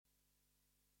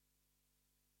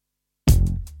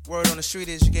Word on the street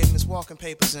is you gave him his walking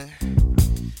papers and,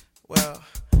 well,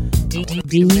 Dlux.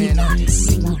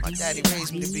 my daddy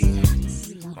raised me to be.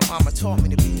 My mama taught me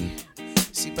to be.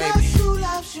 See, baby. Guess who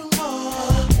loves you more?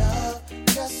 Love.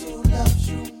 Guess who loves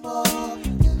you more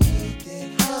than he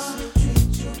did? Guess who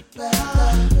treats you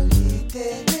better than he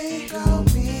did? Me, girl,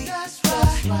 me. That's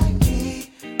right,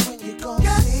 me. When you gon'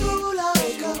 guess see, who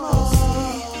loves you more?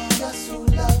 Guess who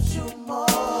loves you more?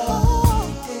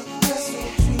 Guess who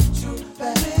treats you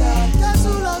better? Guess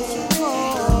who loves you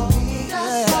more?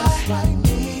 That's right,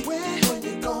 me. When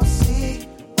you gon' see,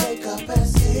 wake up and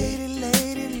see.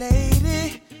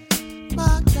 Lady,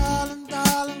 my darling,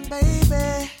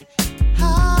 baby. I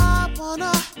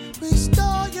wanna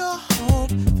restore your hope.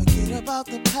 Forget about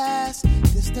the past.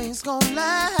 This thing's gonna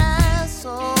last.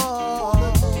 Oh,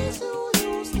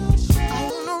 I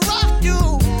wanna rock you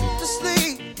to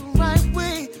sleep the right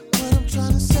way. What I'm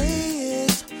trying to say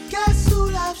is, guess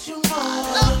who loves you more? I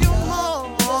love you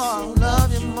more.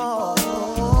 Love you more.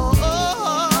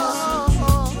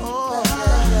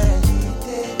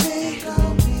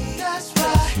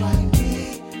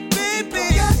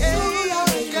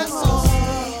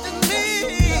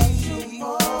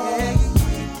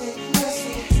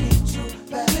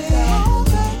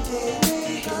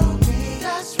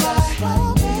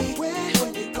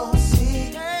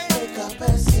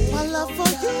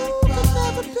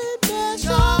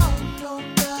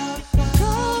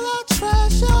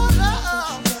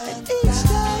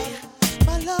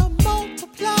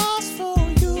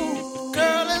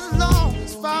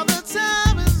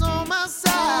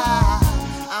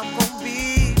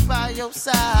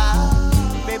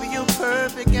 Side. Baby, you're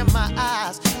perfect in my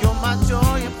eyes. You're my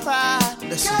joy and pride.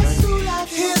 Listen,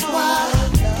 here's why.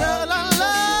 Girl, I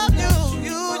love you.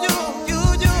 You.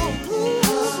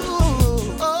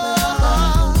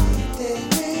 Oh,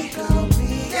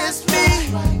 it's me.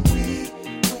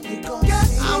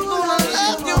 I'm gonna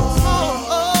love you more.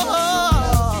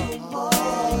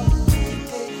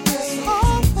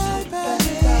 Oh, baby.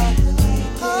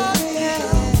 Oh, yeah.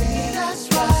 That's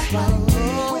right.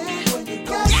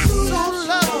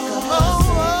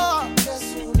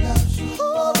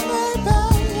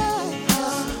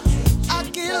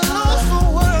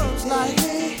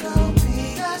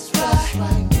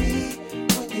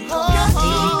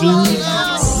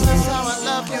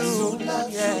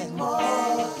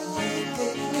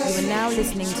 You are now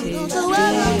listening to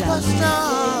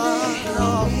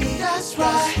That's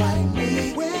right,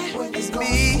 it's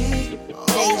me.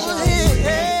 Oh,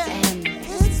 yeah.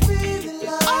 It's me, the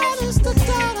love. Honest to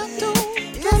God, I do.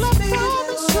 Girl, I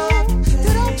promise you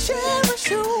that I'll cherish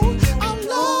you. I'll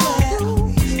love you,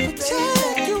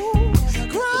 protect you,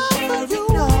 cry for you.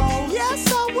 Yes,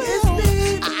 I will.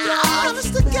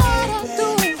 Honest to God, I do.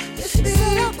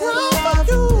 Say I'll cry for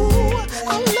you. I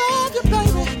love you,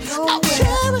 baby. I'll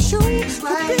cherish you.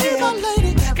 You'll be my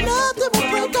lady. Nothing will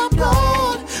break our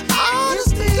bond.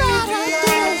 Honest to God, I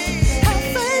do. Have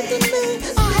faith in me.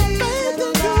 I have faith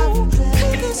in you.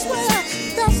 You can swear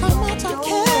that's how much I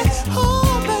care. Oh,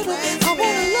 baby, I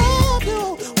wanna love you.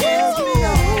 Ooh,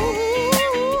 yeah.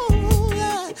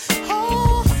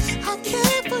 Oh, I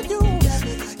care for you.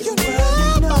 You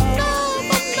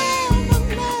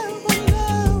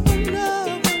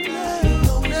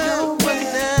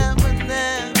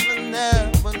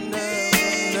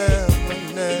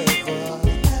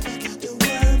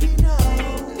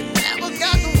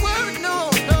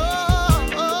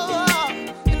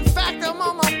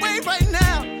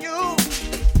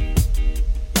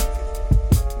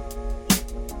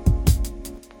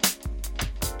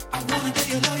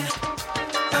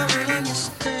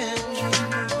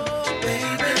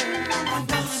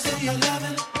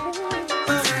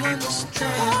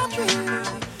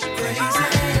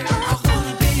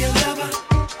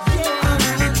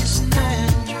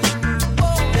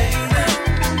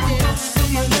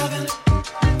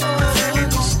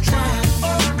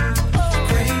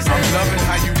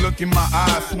in my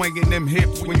eyes, swinging them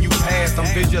hips when you pass. I'm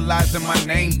visualizing my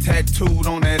name tattooed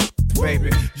on that,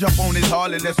 baby. Jump on this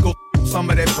Harley, let's go some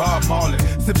of that Bob Marley.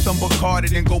 Sip some Bacardi,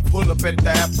 then go pull up at the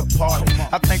after party.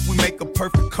 I think we make a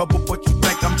perfect couple, but you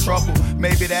think I'm trouble.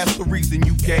 Maybe that's the reason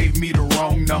you gave me the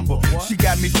wrong number. She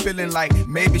got me feeling like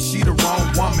maybe she the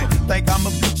wrong woman. Think I'ma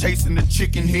be chasing the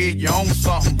chicken head, you own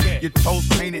something. Your toes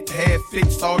painted, hair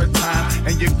fixed all the time,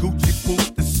 and your Gucci boots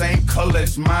the same color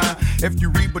as mine. If you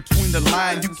read between the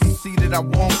lines, you can see that I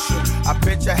want you. I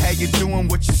bet you how you doing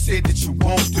what you said that you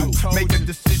won't do. Make a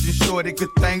decision sure that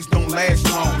good things don't last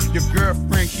long. Your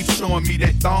girlfriend keeps showing me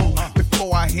that thong.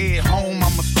 Before I head home,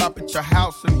 I'ma stop at your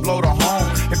house and blow the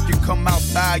horn. If you come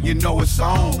outside, you know it's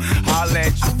on. Holla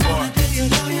at you, boy.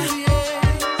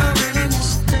 I really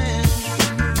understand.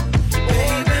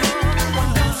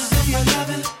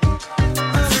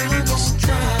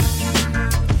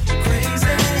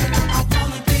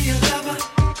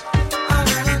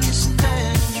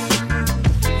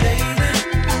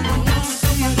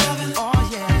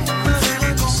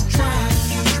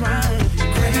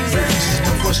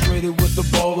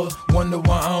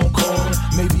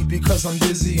 cause I'm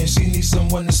busy and she needs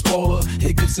someone to spoil her.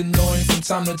 It gets annoying from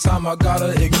time to time, I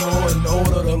gotta ignore in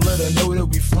order to let her know that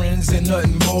we friends and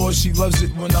nothing more. She loves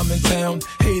it when I'm in town,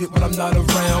 hate it when I'm not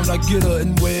around. I get her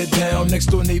and wear it down, next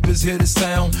door neighbors hear the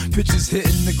sound, pitches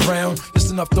hitting the ground,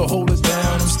 just enough to hold her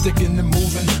down. I'm sticking and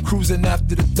moving, cruising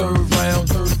after the third round.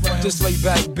 Just lay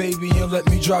back, baby, and let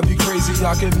me drive you crazy.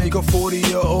 I can make a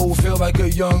 40-year-old feel like a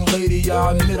young lady.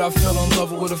 I admit I fell in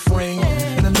love with a frame,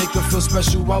 and to make her feel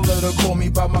special, I let her call me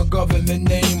by my government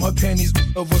name. Her panties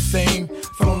over fame,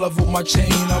 fell in love with my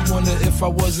chain. I wonder if I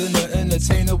wasn't an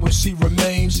entertainer, would she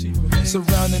remain?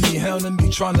 Surrounding me, hounding me,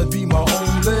 trying to be my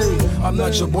own lady. I'm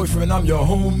not your boyfriend, I'm your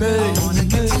homemade. I wanna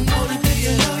be your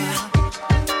lover.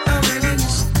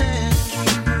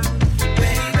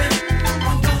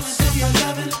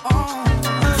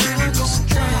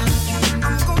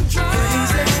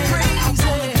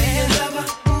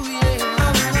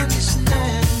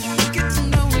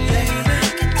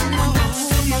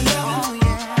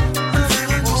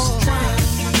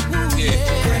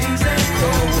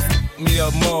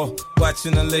 More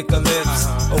watching her lick her lips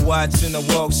or watching her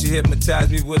walk, she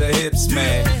hypnotized me with her hips,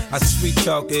 man. I sweet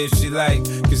talk her if she like,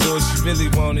 cause all she really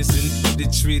want is to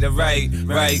treat her right.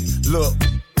 Look,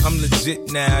 I'm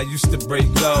legit now, I used to break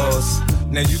laws.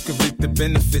 Now you can reap the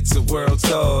benefits of world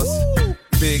tours.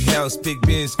 Big house, big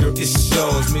Benz, girl, it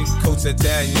shows. Me coats,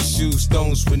 Italian shoes,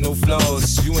 stones with no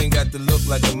flaws. You ain't got to look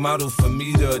like a model for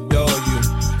me to adore you.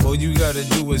 All you gotta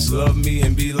do is love me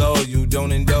and be loyal.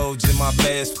 Don't indulge in my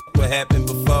past, what happened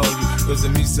before you. Cause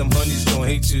of me, some honeys gon'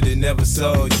 hate you that never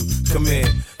saw you. Come here,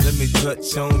 let me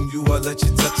touch on you, I'll let you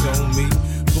touch on me.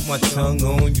 Put my tongue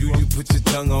on you, you put your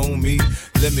tongue on me.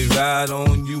 Let me ride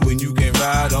on you and you can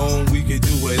ride on. We can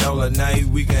do it all night,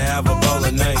 we can have a ball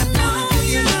at night.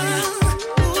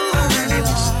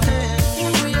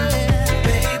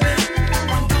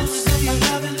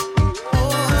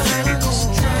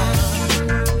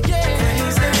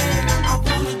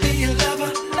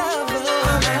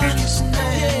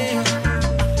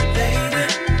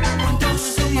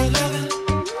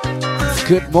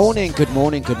 Good morning.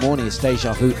 It's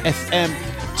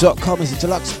dejavufm.com. It's a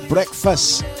Dlux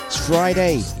breakfast. It's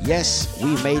Friday. Yes,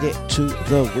 we made it to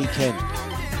the weekend.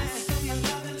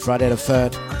 Friday the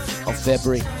 3rd of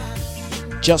February.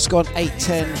 Just gone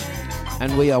 8:10,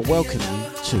 and we are welcoming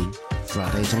you to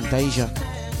Fridays on Deja.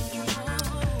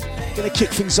 Gonna kick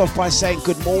things off by saying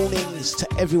good mornings to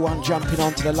everyone jumping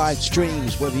onto the live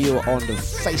streams, whether you're on the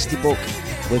Facebook,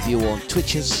 whether you're on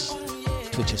Twitchers.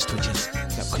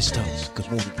 Christos, good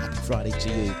morning, happy Friday to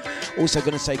you. Also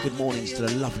going to say good mornings to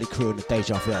the lovely crew in the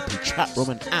Deja VIP chat room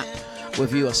and app,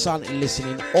 whether you are silently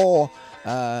listening or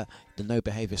the No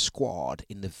Behaviour squad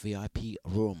in the VIP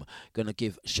room. Going to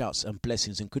give shouts and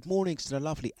blessings and good mornings to the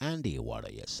lovely Andy. What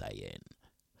are you saying?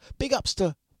 Big ups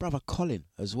to brother Colin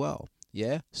as well.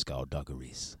 Yeah,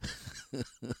 skullduggeries.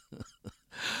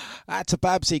 To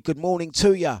Babsy, good morning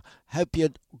to ya. Hope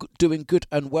you're doing good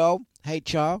and well.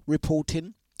 HR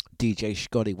reporting. DJ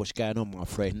Scotty, what's going on, my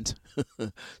friend?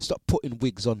 Stop putting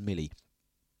wigs on Millie.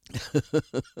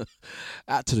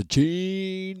 Out to the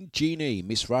Jeannie,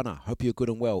 Miss Runner. Hope you're good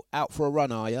and well. Out for a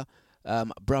run, are you?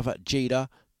 Brother Jada,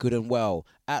 good and well.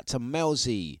 Out to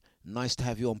Melzy. Nice to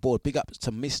have you on board. Big up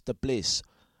to Mr. Bliss,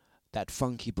 that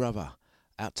funky brother.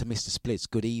 Out to Mr. Splits,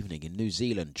 good evening in New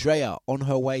Zealand. Drea on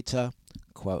her way to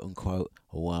quote unquote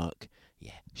work.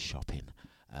 Yeah, shopping.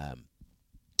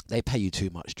 They pay you too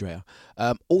much, Drea.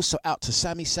 Also out to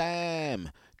Sammy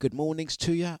Sam. Good mornings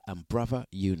to you and brother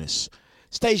Eunice.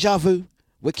 It's Deja Vu.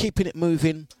 We're keeping it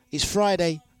moving. It's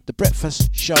Friday, the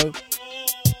breakfast show.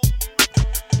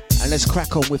 And let's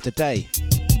crack on with the day.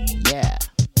 Yeah.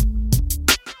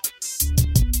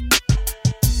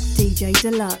 DJ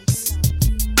Dlux.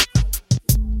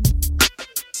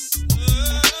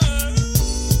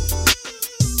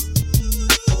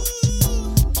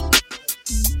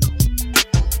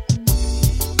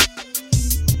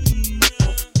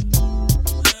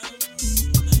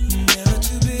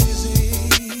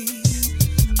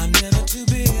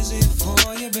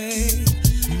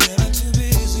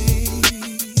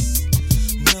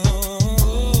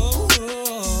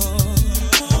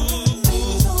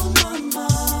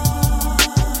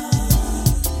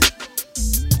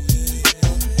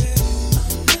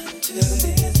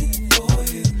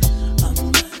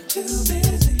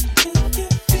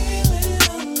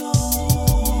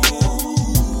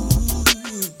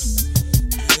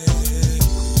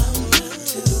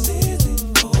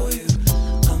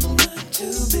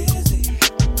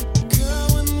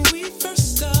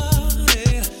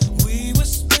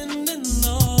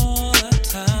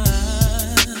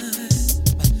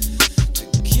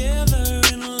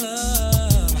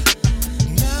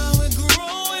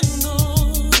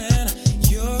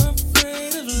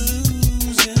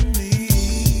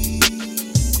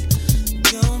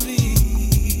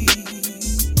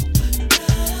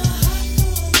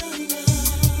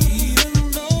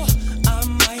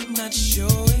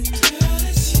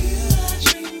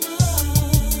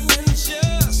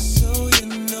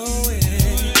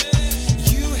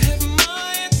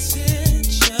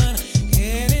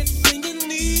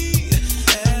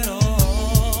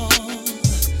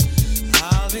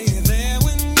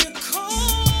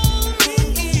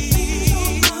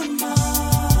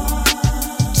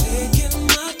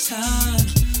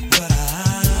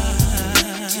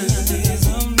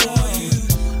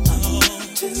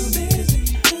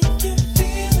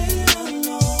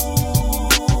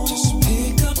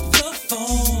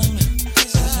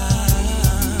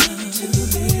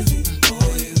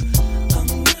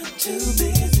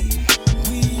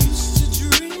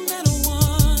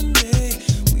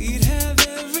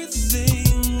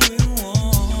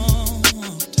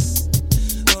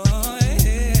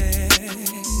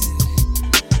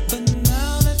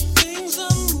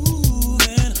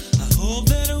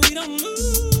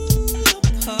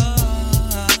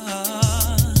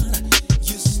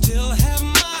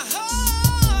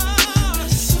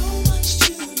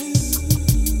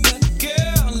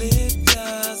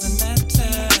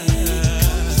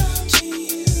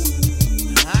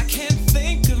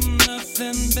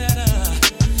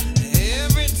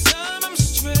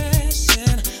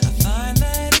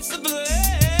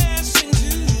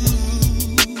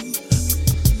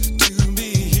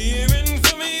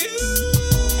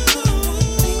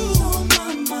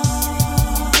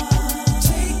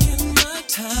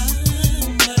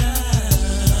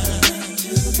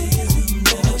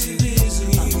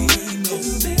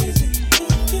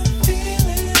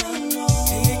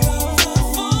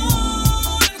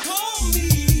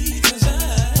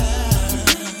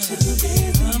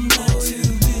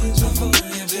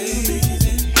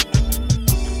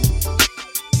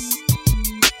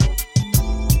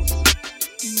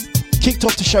 Kicked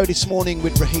off the show this morning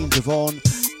with Raheem Devon,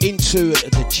 into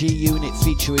the G Unit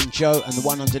featuring Joe, and the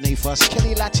one underneath us,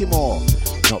 Kenny Latimore,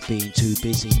 Not Being Too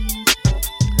Busy.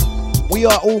 We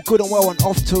are all good and well and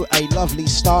off to a lovely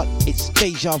start. It's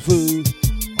Deja Vu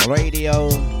Radio.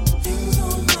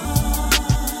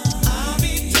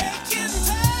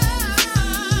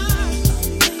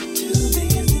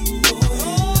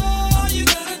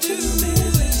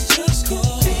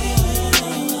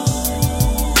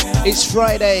 It's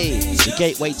Friday, the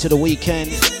gateway to the weekend.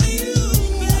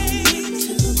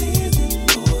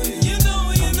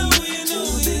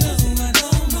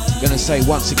 Gonna say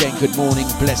once again good morning,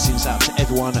 blessings out to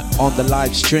everyone on the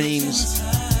live streams.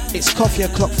 It's coffee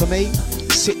o'clock for me.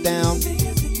 Sit down,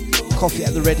 coffee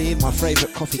at the ready, my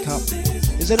favourite coffee cup.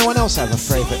 Does anyone else have a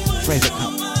favourite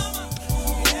cup?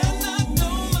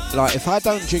 Like, if I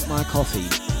don't drink my coffee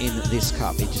in this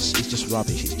cup, it's just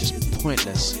rubbish. It's just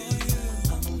pointless.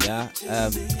 Yeah,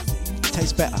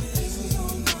 tastes better.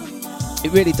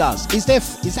 It really does. Is that?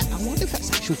 I wonder if that's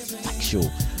factual,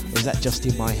 or is that just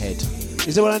in my head?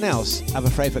 Is there anyone else have a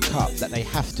favourite cup that they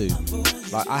have to?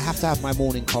 Like, I have to have my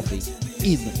morning coffee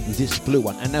in this blue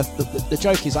one. And the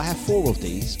joke is, I have 4 of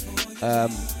these. 1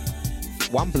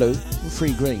 blue and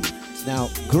 3 green. Now,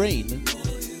 green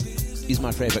is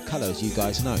my favourite colour, as you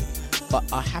guys know. But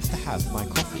I have to have my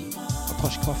coffee, a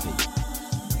posh coffee.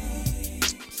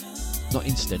 Not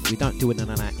instant. We don't do it in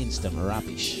an instant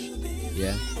rubbish.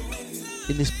 Yeah.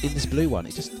 In this blue one,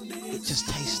 it just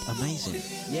tastes amazing.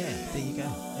 Yeah. There you go.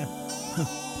 Yeah.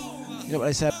 You know what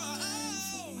they say?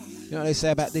 You know what they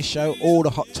say about this show? All the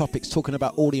hot topics, talking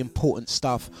about all the important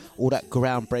stuff, all that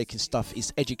groundbreaking stuff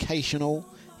is educational,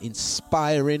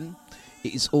 inspiring.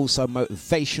 It is also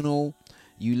motivational.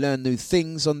 You learn new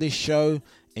things on this show,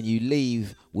 and you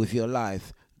leave with your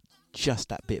life just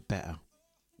that bit better.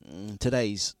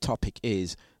 Today's topic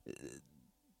is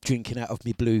drinking out of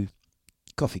me blue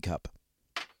coffee cup.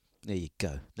 There you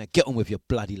go. Now get on with your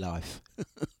bloody life.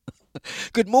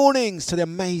 Good mornings to the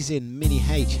amazing Minnie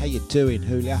H. How you doing,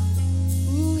 Julia?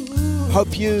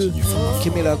 Hope you,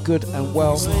 Camilla, are good and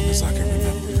well. As long as I can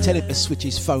remember. Tell him to switch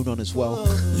his phone on as well.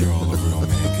 You're all a real man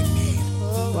can need.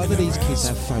 Why do these kids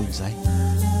have phones, eh?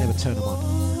 Never turn them on.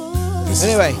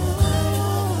 Anyway,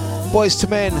 Boys to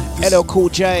Men, LL Cool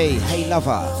J, Hey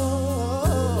Lover.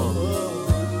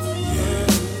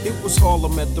 It was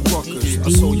Harlem at the Ruckers. I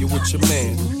saw you with your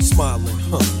man, smiling,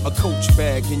 a Coach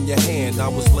bag in your hand. I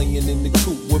was laying in the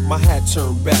coop with my hat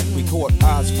turned back. We caught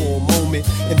eyes for a moment,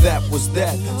 and that was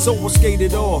that. So I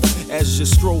skated off as you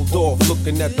strolled off,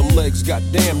 looking at them legs.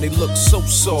 Goddamn, they look so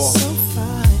soft.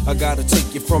 I gotta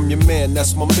take you from your man,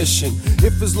 that's my mission.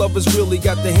 If his lovers really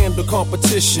got to handle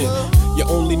competition, you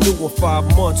only knew him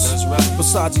 5 months. That's right.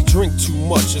 Besides, he drink too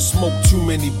much and smoke too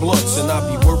many blunts. And I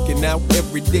be working out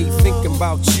every day thinking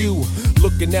about you,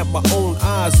 looking at my own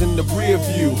eyes in the rear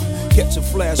view, catching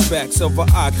flashbacks of our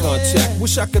eye contact.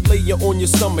 Wish I could lay you on your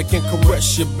stomach and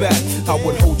caress your back. I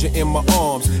would hold you in my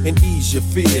arms and ease your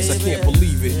fears. I can't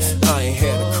believe it, I ain't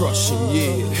had a crush in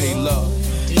years. Hey love.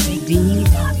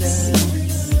 Dlux.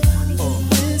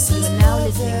 You're now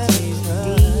listening to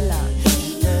Dlux.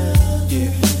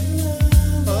 Yeah.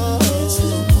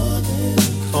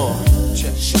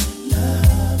 Check.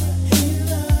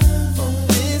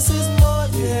 This is more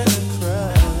than a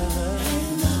crime.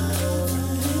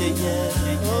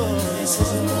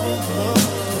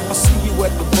 I see you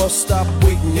at the bus stop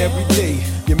waiting every day.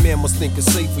 Your man must think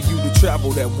it's safe for you to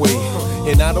travel that way.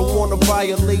 And I don't wanna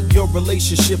violate your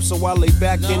relationship, so I lay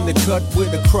back in the cut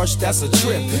with a crush that's a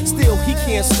trip. Still, he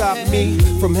can't stop me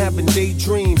from having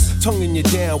daydreams, tonguing you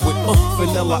down with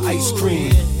vanilla ice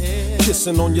cream.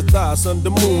 Kissing on your thighs under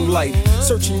moonlight,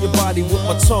 searching your body with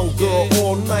my tongue, girl,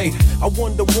 all night. I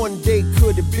wonder one day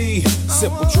could it be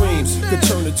simple dreams could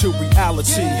turn into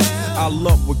reality. Our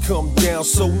love would come down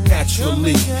so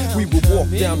naturally. We would walk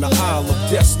down the aisle of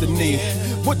destiny.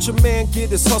 What your man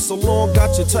get is hustle on,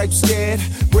 got your type scared.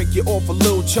 Break you off a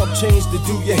little chump change to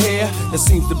do your hair. That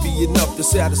seems to be enough to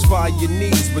satisfy your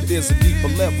needs, but there's a deeper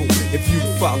level if you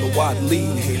follow I'd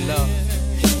lead. Hey love.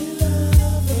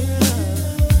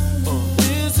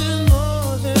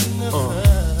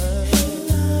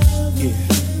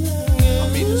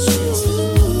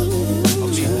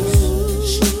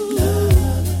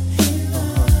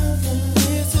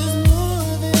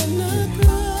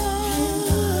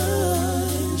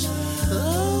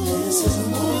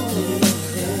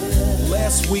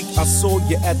 I saw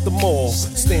you at the mall,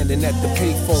 standing at the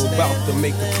payphone, about to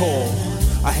make a call.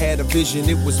 I had a vision,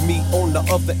 it was me on the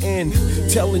other end,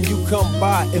 telling you come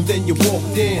by, and then you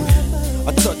walked in.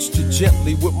 I touched you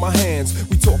gently with my hands.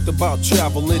 We talked about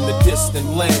traveling to distant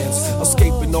lands,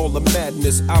 escaping all the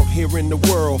madness out here in the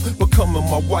world, becoming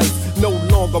my wife, no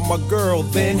longer my girl.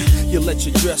 Then you let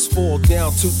your dress fall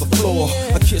down to the floor.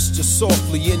 I kissed you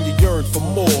softly and you yearned for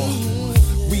more.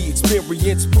 We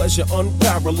experienced pleasure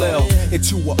unparalleled.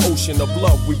 Into an ocean of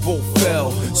love we both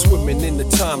fell, swimming in the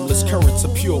timeless currents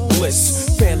of pure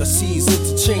bliss. Fantasies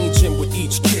interchanging with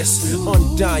each kiss.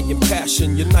 Undying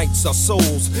passion unites our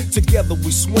souls. Together we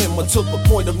swim until the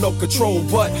point of no control.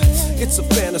 But it's a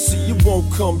fantasy, it won't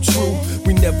come true.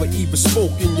 We never even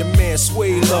spoke and your man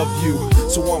Sway loved you.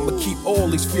 So I'ma keep all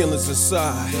these feelings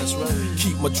inside.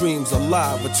 Keep my dreams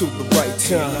alive until the right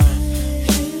time.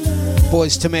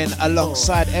 Boys to Men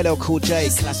alongside LL Cool J,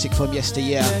 classic from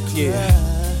yesteryear. Yeah.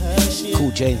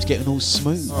 Cool James getting all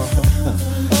smooth.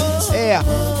 Yeah.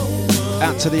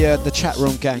 Out to the chat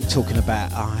room gang talking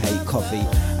about I hate coffee.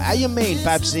 How you mean,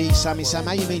 Babsy, Sammy Sam?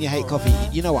 How you mean you hate coffee?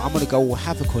 You know what? I'm gonna go all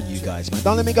havoc on you guys, man.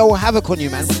 Don't let me go all havoc on you,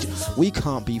 man. We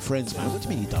can't be friends, man. What do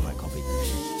you mean you don't like coffee?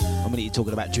 I'm gonna you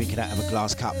talking about drinking out of a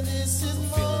glass cup.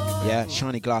 Yeah,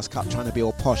 shiny glass cup, trying to be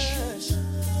all posh.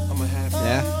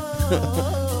 Yeah.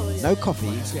 No coffee.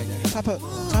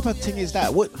 What type of thing is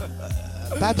that? What,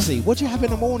 Babsy? What do you have in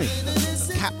the morning?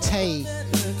 Cap tea.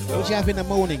 What do you have in the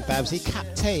morning, Babsy? Cap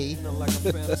tea.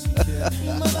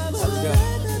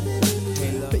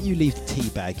 But you leave the tea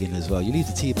bag in as well. You leave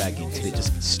the tea bag in till it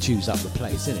just stews up the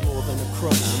place, innit?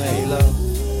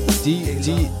 Do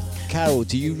you, Carol?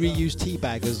 Do you reuse tea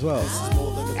bag as well?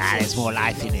 Ah, there's more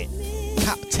life in it.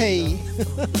 Cap tea.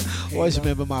 I always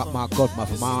remember my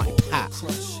godmother, my auntie Pat.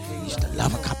 Used to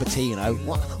love a cup of tea, you know.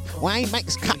 Why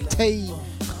makes cup tea?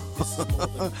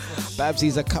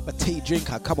 Babsy's a cup of tea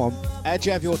drinker. Come on, how do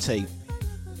you have your tea?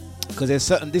 Because there's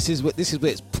certain. This is where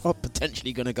it's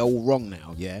potentially going to go all wrong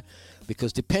now. Yeah,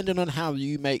 because depending on how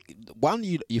you make one,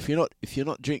 if you're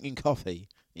not drinking coffee,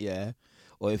 yeah,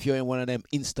 or if you're in one of them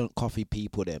instant coffee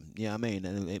people, them, you know what I mean,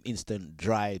 and instant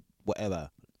dry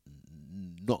whatever,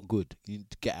 not good. You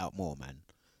need to get out more, man.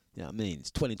 You know what I mean?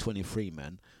 It's 2023,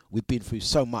 man. We've been through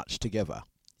so much together,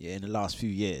 yeah, in the last few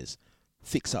years.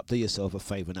 Fix up, do yourself a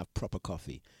favour and have proper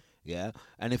coffee, yeah.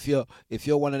 And if you're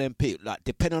one of them people, like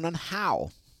depending on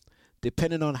how,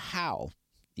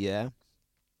 yeah,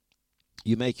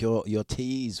 you make your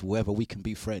teas, whether we can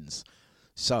be friends.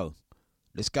 So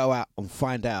let's go out and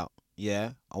find out,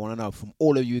 yeah. I want to know from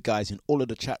all of you guys in all of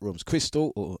the chat rooms.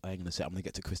 Crystal, I'm gonna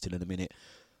get to Crystal in a minute.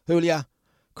 Julia,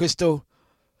 Crystal,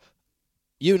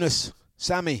 Eunice,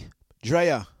 Sammy,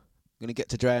 Drea. I'm going to get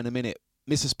to Drea in a minute.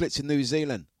 Mr. Splits in New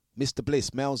Zealand. Mr. Bliss,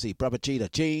 Melzy, Brother Cheetah,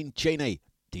 Gene, Jeannie,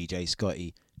 DJ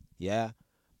Scotty. Yeah.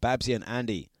 Babsy and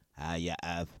Andy. How you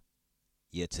have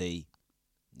your tea?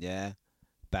 Yeah.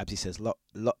 Babsy says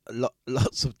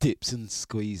lots of dips and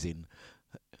squeezing.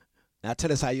 Now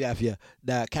tell us how you have your...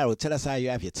 Now, Carol, tell us how you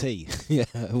have your tea. Yeah,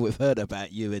 we've heard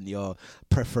about you and your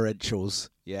preferentials.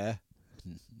 Yeah.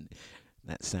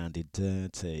 That sounded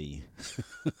dirty.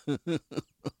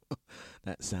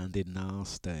 That sounded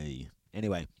nasty.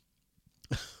 Anyway.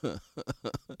 Which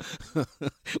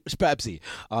Babsy?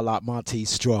 I like my tea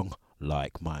strong,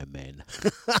 like my men.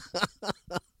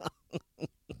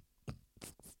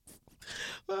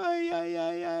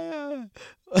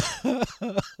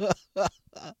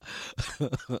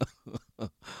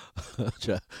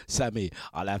 Sammy,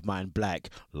 I'll have mine black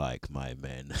like my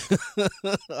men.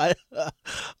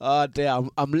 Oh dear,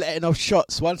 I'm letting off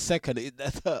shots. 1 second.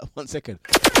 1 second.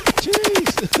 Jeez.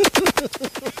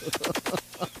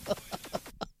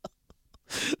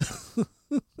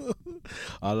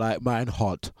 I like mine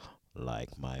hot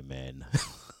like my men.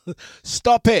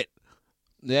 Stop it.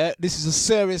 Yeah, this is a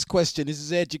serious question. This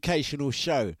is an educational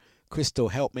show. Crystal,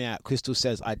 help me out. Crystal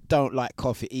says, I don't like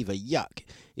coffee either. Yuck.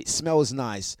 It smells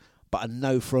nice, but a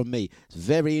no from me. It's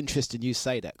very interesting you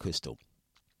say that, Crystal.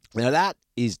 Now that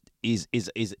is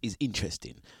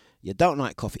interesting. You don't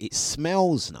like coffee. It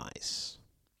smells nice,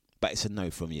 but it's a no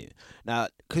from you. Now,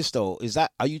 Crystal,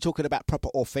 are you talking about proper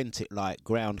authentic, like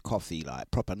ground coffee,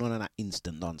 like proper, none of that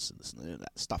instant nonsense, none of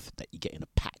that stuff that you get in a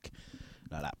pack,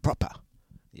 like that proper?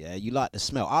 Yeah, you like the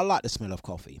smell. I like the smell of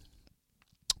coffee,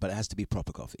 but it has to be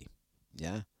proper coffee.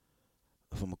 Yeah,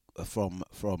 from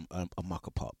a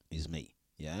mucker pot is me.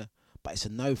 Yeah, but it's a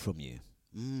no from you.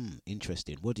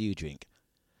 Interesting. What do you drink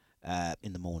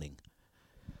in the morning?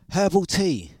 Herbal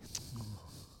tea.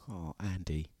 Oh,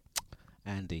 Andy.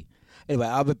 Anyway,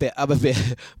 I'm a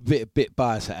bit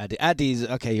biased at Andy. Andy's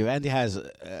okay. Andy has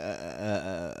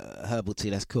herbal tea.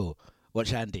 That's cool.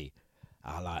 Watch Andy.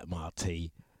 I like my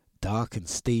tea dark and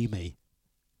steamy,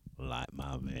 like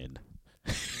my men.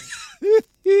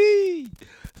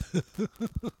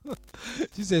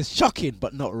 She says, shocking,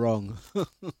 but not wrong.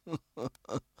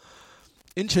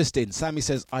 Interesting. Sammy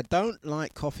says, I don't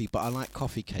like coffee, but I like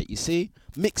coffee cake. You see?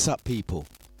 Mix up, people.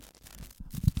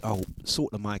 Oh,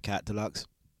 sort the mic out, Dlux.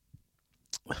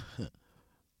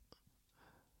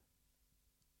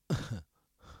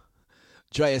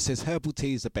 Drea says, herbal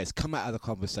tea is the best. Come out of the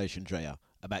conversation, Drea,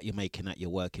 about you making that you're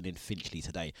working in Finchley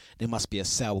today. There must be a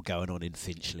sale going on in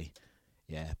Finchley.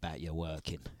 Yeah, about your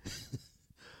working.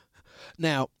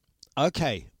 Now,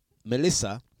 okay,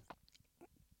 Melissa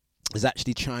has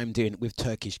actually chimed in with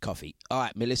Turkish coffee. All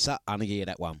right, Melissa, I'm going to give you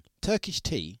that one. Turkish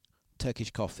tea,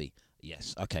 Turkish coffee.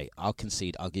 Yes, okay, I'll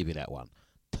concede. I'll give you that one.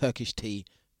 Turkish tea,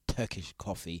 Turkish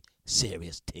coffee,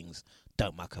 serious things.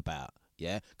 Don't muck about,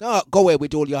 yeah? Go away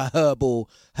with all your herbal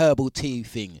tea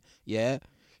thing, yeah?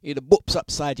 You know, boops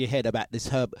upside your head about this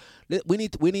herb. We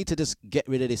need to just get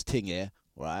rid of this thing here,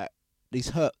 right?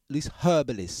 These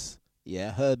herbalists,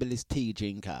 yeah? Herbalist tea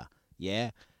drinker, yeah?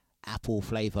 Apple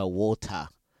flavor water,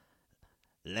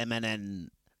 lemon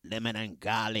and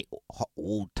garlic hot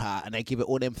water, and they give it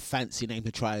all them fancy names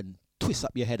to try and twist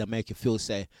up your head and make you feel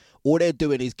say all they're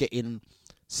doing is getting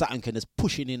something and just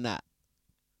pushing in that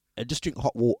and just drink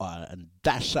hot water and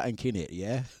dash something in it,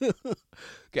 yeah.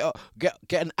 get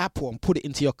an apple and put it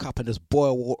into your cup and just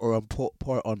boil water and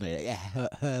pour it on there. Yeah,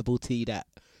 herbal tea that.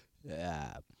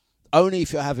 Yeah. Only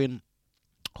if you're having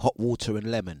hot water and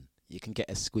lemon you can get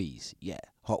a squeeze. Yeah,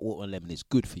 hot water and lemon is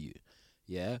good for you.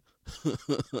 Yeah.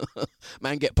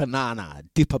 Man, get banana,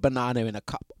 dip a banana in a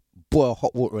cup, boil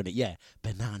hot water in it. Yeah,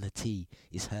 banana tea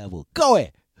is herbal. Go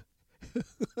it.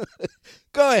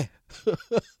 Go it.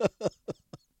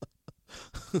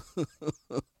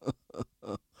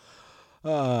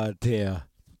 Oh dear.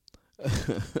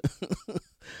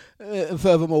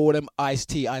 Furthermore, all them iced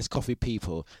tea, iced coffee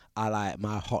people, I like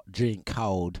my hot drink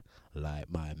cold like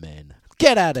my men.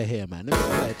 Get out of here, man. Let me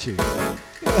let you.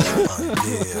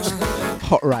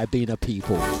 Hot Ribena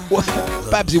people. What?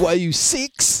 Babsy, what are you,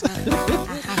 6?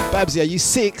 Babsy, are you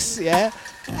 6? Yeah?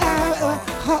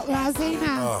 Hot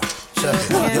Ribena.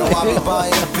 Yo, I be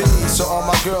buying B's, so all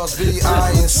my girls be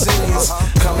eyeing C's.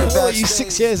 Coming back. Are you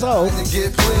 6 years old?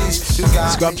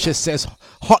 Scrumptious says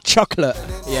hot chocolate.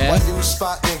 Yeah.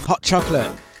 Hot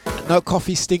chocolate. No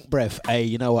coffee stink breath. Hey,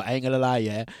 you know what? I ain't gonna lie,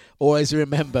 yeah. Always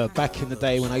remember back in the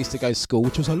day when I used to go to school,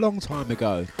 which was a long time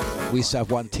ago, we used to have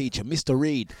one teacher, Mr.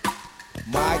 Reed.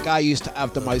 My guy used to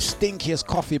have the most stinkiest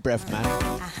coffee breath, man.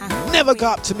 Never go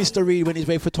up to Mr. Reed when he's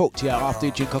ready for talk to you after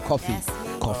you drink a coffee.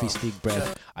 Coffee stink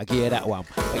breath. I give you that one.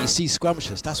 But you see,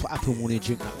 Scrumptious, that's what happened when you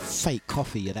drink that fake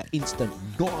coffee, yeah, that instant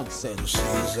nonsense.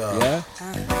 Yeah?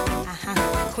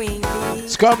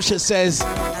 Scrumptious says,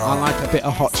 I like a bit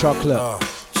of hot chocolate.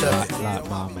 Like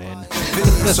my man.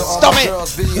 Stop it!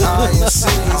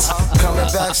 Coming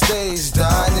backstage,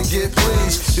 dying to get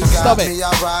pleased. You got me, I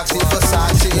rock the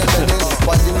Versace and linen.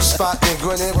 While you spotting,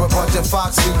 grinning with a bunch of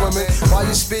foxy women. While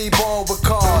you speedball with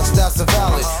cars, that's the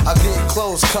valley. I get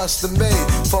clothes custom made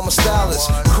from a stylist.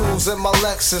 Cruise in my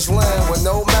Lexus land with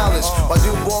no malice. While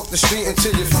you walk the street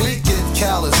until your feet get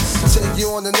callous. Take you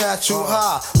on the natural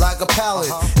high like a pallet.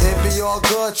 It be all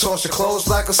good, toss your clothes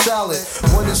like a salad.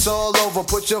 When it's all over,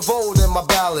 put your vote in my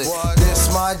ballot.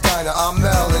 This my diner, I'm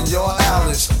Mel and you're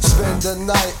Alice. Spend the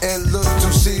night in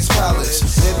Little C's palace.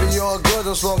 It be all good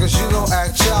as long as you don't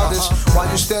act childish. While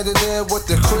you standing there with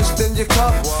the crisp in your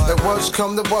cup, the worst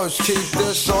come to worst, keep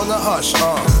this on the hush.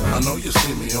 I know you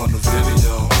see me on the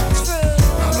video.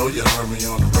 I know you heard me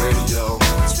on the radio.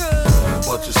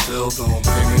 But you still don't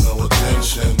pay me no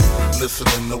attention.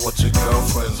 Listening to what your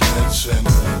girlfriends mention.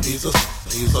 He's a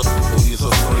freak.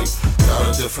 Got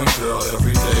a different girl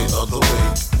every day of the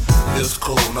week. It's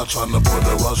cool, not trying to put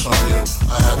a rush on you.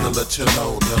 I had to let you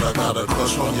know that I got a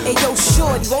crush on you. Hey yo,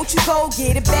 shorty, won't you go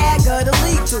get a bag of the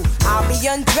lethal? I'll be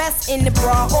undressed in the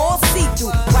bra all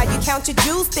see-through. While you count your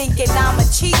jewels, thinking I'ma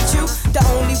cheat you. The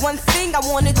only one thing I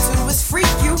wanna do is freak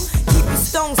you. Keep your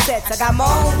stone sets, I got my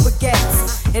own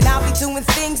baguettes. And I'll be doing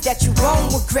things that you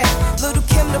won't regret. Little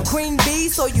Kim the queen bee,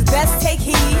 so you best take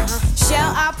heed.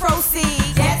 Shall I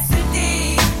proceed? Yes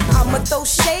indeed. I'ma throw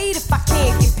shade if I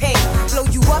can't get paid. Blow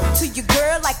you up to your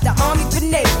girl like the army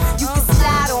parade. You can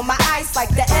slide on my ice like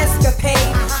the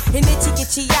escapade. And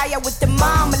itchy yaya with the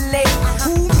marmalade.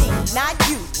 Who me? Not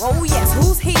you. Oh yes,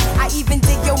 who's he? I even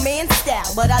dig your man's style,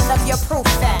 but I love your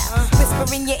profile.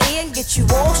 Whisper in your ear and get you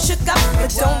all shook up,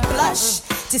 but don't blush.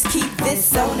 Just keep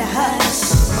this on the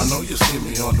hush. I know you see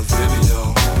me on the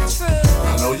video.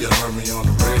 I know you heard me on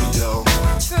the radio.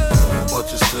 But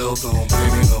you still don't pay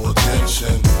me no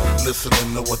attention.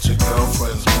 listening to what your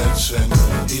girlfriends mention.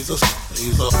 He's a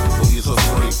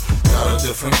freak. Got a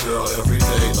different girl every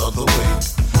day of the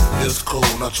week. It's cool,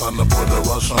 not trying to put a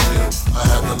rush on you. I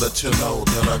had to let you know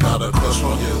that I got a crush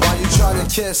on you. Why you trying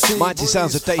to kiss? Mighty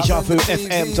sounds of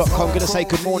dejavufm.com. Gonna say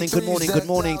good morning to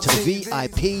the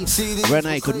VIP.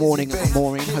 Renee, good morning,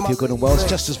 Maureen. Hope you're good and well. It's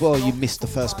just as well you missed the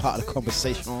first part of the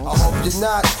conversation. I hope you're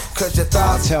not, cause your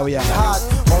thoughts I tell ya,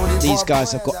 these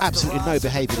guys have got absolutely no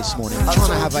behaviour this morning. I'm trying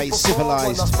to have a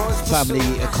civilised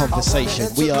family conversation.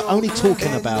 We are only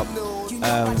talking about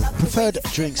preferred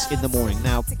drinks in the morning.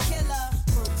 Now,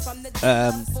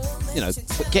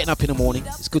 getting up in the morning,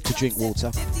 it's good to drink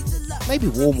water, maybe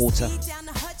warm water.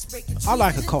 I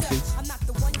like a coffee.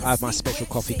 I have my special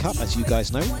coffee cup, as you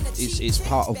guys know. It's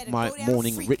part of my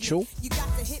morning ritual.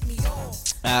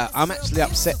 I'm actually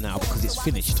upset now because it's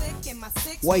finished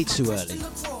way too early.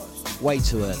 Way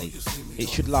too early. It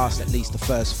should last at least the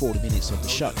first 40 minutes of the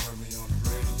show.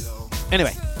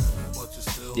 Anyway,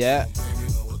 yeah.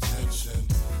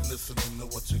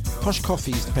 Posh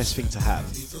coffee is the best thing to have.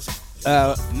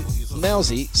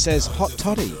 Melzy says hot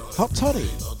toddy. Hot toddy.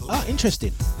 Ah,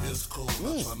 interesting.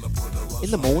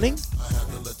 In the morning?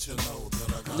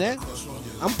 Yeah.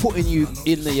 I'm putting you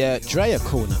in the Drea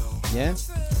corner. Yeah.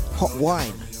 Hot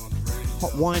wine.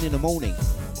 Hot wine in the morning.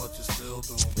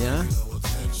 Yeah.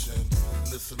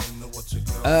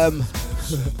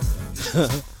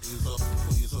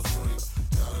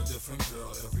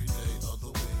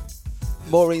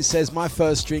 Maureen says my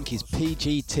first drink is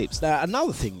PG Tips. Now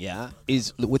another thing, yeah,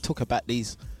 is we'll talk about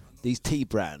these tea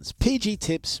brands. PG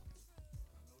Tips.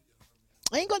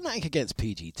 I ain't got nothing against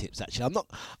PG Tips actually.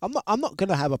 I'm not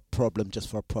gonna have a problem just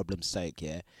for a problem's sake.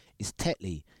 Yeah, it's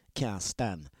Tetley, can't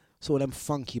stand. It's all them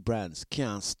funky brands,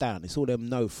 can't stand. It's all them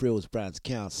no frills brands,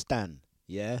 can't stand.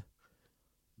 Yeah,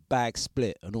 bag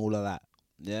split and all of that.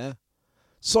 Yeah.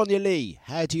 Sonia Lee,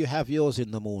 how do you have yours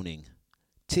in the morning?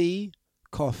 Tea,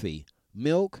 coffee,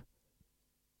 milk,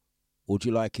 or do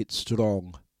you like it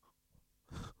strong?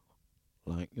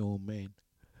 Like your man.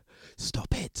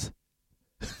 Stop it.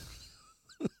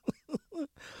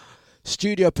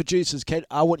 Studio producers, Ken,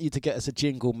 I want you to get us a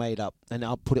jingle made up and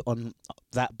I'll put it on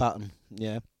that button.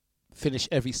 Yeah. Finish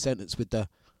every sentence with the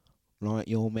like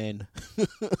your men.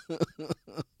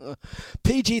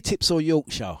 PG Tips or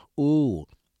Yorkshire? Ooh.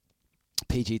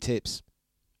 PG Tips.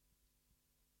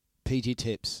 PG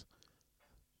Tips.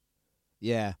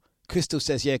 Yeah. Crystal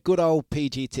says, yeah, good old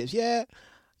PG Tips. Yeah,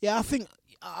 I think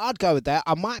I'd go with that.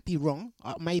 I might be wrong.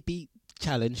 I may be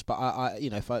challenged, but I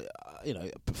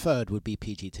preferred would be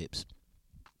PG Tips.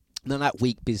 None of that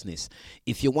weak business.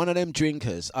 If you're one of them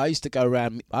drinkers, I used to go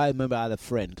around, I remember I had a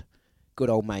friend, good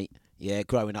old mate, yeah,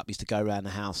 growing up, used to go around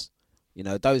the house. You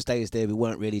know, those days there, we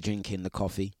weren't really drinking the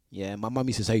coffee. Yeah, my mum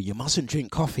used to say, you mustn't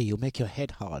drink coffee, you'll make your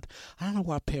head hard. I don't know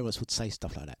why parents would say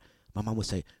stuff like that. My mum would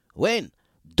say,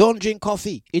 don't drink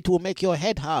coffee, it will make your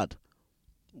head hard.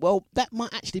 Well, that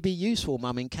might actually be useful,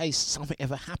 mum, in case something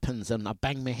ever happens and I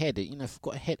bang my head. You know, if I've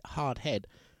got a hard head.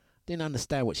 Didn't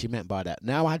understand what she meant by that.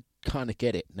 Now I kind of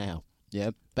get it now.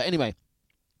 Yeah. But anyway,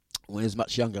 when I was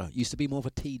much younger, I used to be more of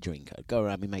a tea drinker. I'd go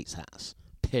around my mate's house.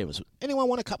 Parents, anyone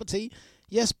want a cup of tea?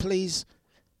 Yes, please.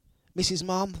 Mrs.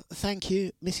 Mum, thank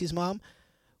you, Mrs. Mum.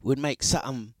 Would make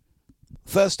something.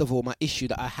 First of all, my issue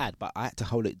that I had, but I had to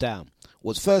hold it down,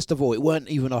 was first of all, it weren't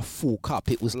even a full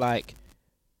cup. It was like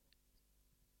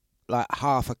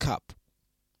half a cup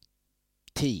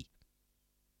tea.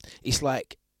 It's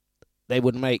like they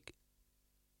would make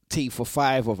tea for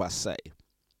 5 of us, say.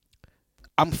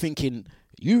 I'm thinking,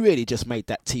 you really just made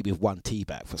that tea with 1 tea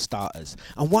bag for starters.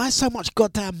 And why so much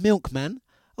goddamn milk, man?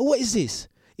 What is this?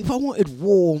 If I wanted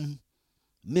warm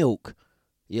milk,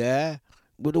 yeah,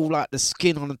 with all like the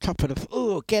skin on the top of the...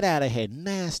 Oh, get out of here.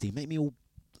 Nasty. Make me all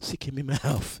sick in my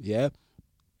mouth, yeah?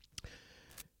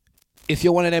 If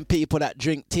you're one of them people that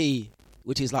drink tea,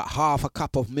 which is like half a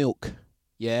cup of milk,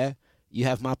 yeah, you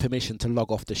have my permission to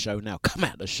log off the show now. Come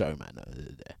out of the show, man.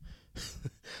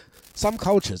 Some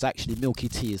cultures, actually, milky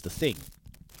tea is the thing,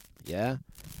 yeah?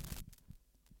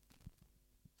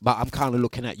 But I'm kind of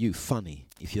looking at you funny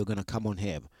if you're going to come on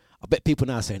here. I bet people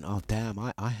now are saying, oh, damn,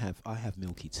 I have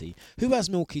milky tea. Who has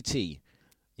milky tea?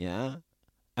 Yeah?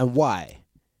 And why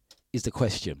is the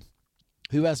question.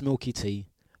 Who has milky tea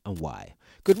and why?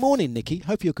 Good morning, Nikki.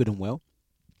 Hope you're good and well.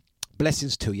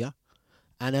 Blessings to you.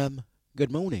 And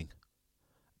good morning.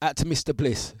 Out to Mr.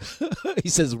 Bliss. He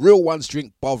says, real ones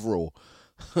drink Bovril.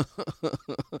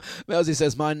 Melzy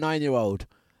says, my 9-year-old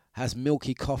has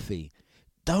milky coffee.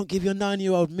 Don't give your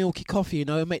 9-year-old milky coffee, you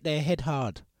know, and make their head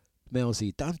hard.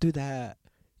 Melzy, don't do that.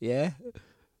 Yeah?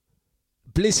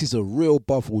 Bliss is a real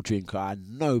Bovril drinker. I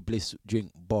know Bliss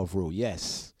drink Bovril.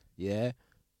 Yes. Yeah.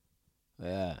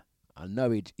 Yeah. I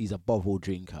know he's a Bovril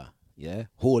drinker. Yeah.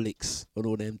 Horlicks and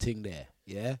all them thing there.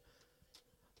 Yeah.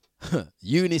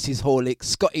 Eunice is Horlicks.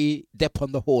 Scotty Depp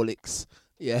on the Horlicks.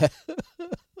 Yeah.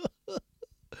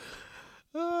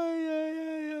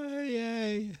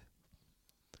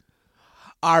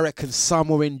 I reckon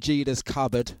somewhere in Jeda's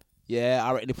cupboard. Yeah,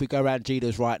 I reckon if we go around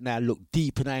Jeda's right now, look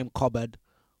deep in our cupboard,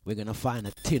 we're going to find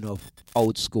a tin of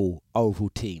old school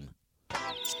Ovaltine.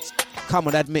 Come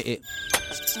on, admit it,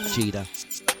 Jeda.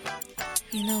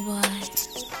 You know what?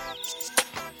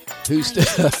 Who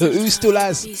still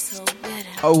has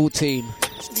Ovaltine?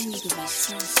 Then you could be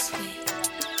so sweet.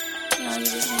 You know, you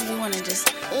just really want to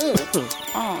just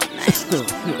all night long.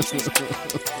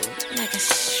 Like a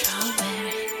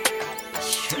strawberry.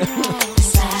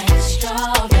 Like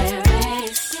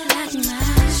strawberries. You like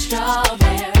my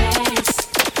strawberries.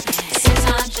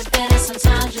 Sometimes you're bitter,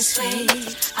 sometimes you're sweet.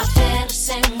 I feel the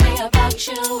same way about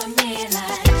you and me.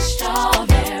 Like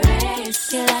strawberries.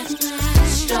 You like my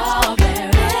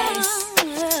strawberries.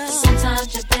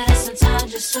 Sometimes you're bitter,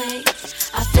 sometimes you're sweet.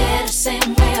 I feel the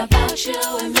same way about you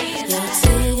and me. You're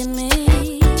taking me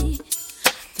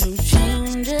through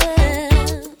changes.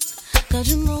 'Cause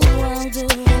you know I'll do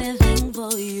anything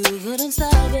for you. Couldn't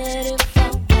stop it if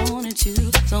I wanted to.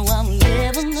 So I'm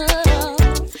never know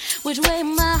which way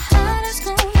my heart is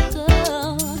gonna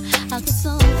go. I got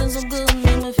something so good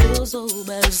make me feel so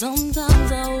bad.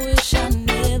 Sometimes I wish I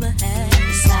never had.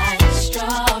 It's like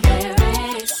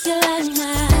strawberries. You like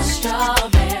my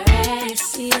strawberries.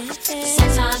 Yeah.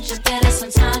 Sometimes you're bitter,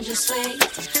 sometimes you're sweet.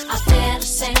 I feel the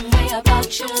same way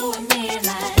about you and me.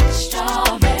 Like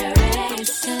strawberries.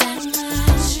 You like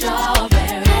my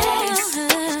strawberries.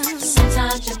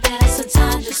 Sometimes you're bitter,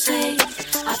 sometimes you're sweet.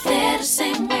 I feel the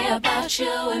same way about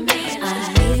you and me. Like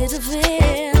I need to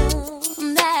feel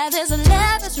that this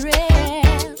love is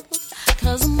real.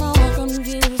 'Cause I'm all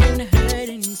confused and hurt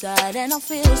inside. And I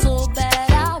feel so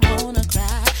bad, I wanna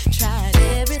cry. Tried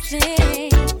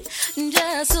everything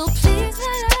just to please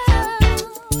my love.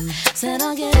 Said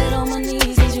I'll get on my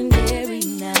knees each and every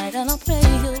night. And I pray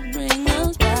you'll bring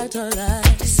us back to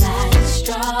life. It's like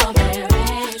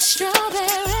strawberries.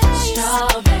 Strawberries.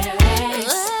 Strawberries.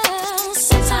 Oh,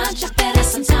 sometimes you're bitter,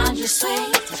 sometimes you're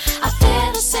sweet. I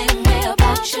feel the same way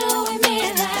about you and me.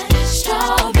 Like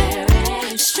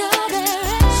strawberries.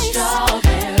 Strawberries.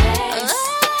 Strawberries.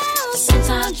 Oh,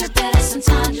 sometimes you're bitter,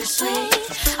 sometimes you're sweet.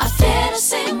 I feel the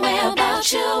same way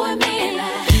about you and me.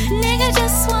 Like nigga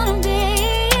just wanna be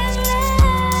in love.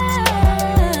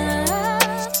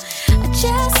 I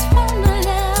just wanna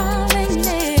love and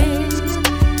live.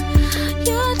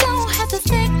 You don't have to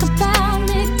think about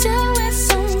me doing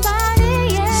somebody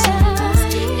else.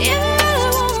 You really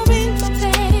wanna be my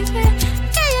baby.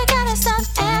 Yeah, you gotta stop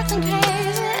acting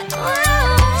crazy.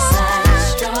 It's like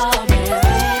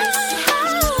strawberries.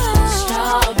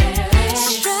 Strawberries.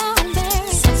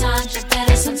 Strawberries. Sometimes you're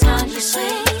bitter, sometimes you're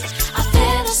sweet. I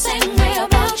feel the same way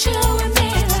about you and me.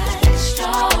 Like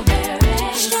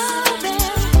strawberries. Strawberries.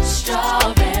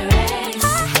 Strawberries.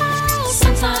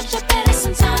 Sometimes you're bitter,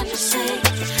 sometimes you're sweet.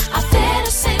 I feel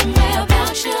the same way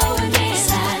about you and me.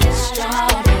 Like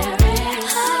strawberries.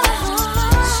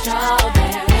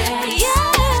 Strawberries.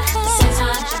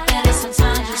 Sometimes you're bitter,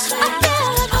 sometimes you're sweet. I feel the same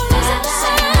way about you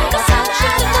and me.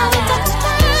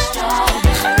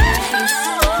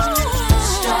 Strawberries.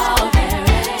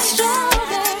 Strawberries.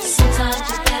 Strawberries. Sometimes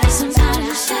you're bitter, sometimes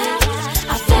you're sweet.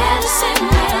 I feel the same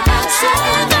way about you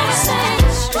and me.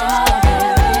 Strawberries.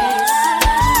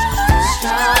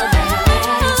 Strawberries.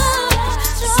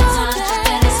 Sometimes you're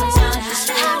bitter, sometimes you're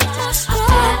sweet. I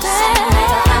feel the same way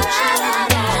about you and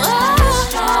me.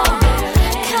 Strawberries.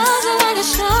 'Cause I like a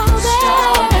strawberry.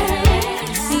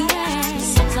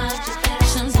 Sometimes you're bitter,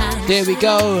 sometimes you're There we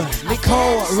go.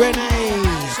 Nicole Renee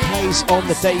plays on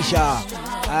the Deja.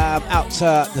 Out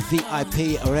to the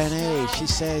VIP Renee. She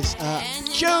says,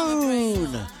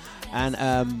 June. And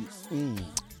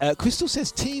Crystal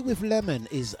says tea with lemon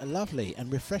is lovely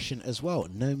and refreshing as well.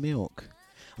 No milk.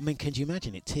 I mean, can you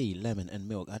imagine it? Tea, lemon, and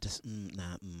milk. I just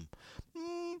I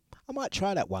might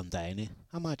try that one day, innit?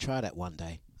 I might try that.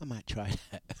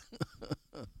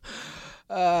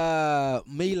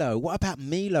 Milo. What about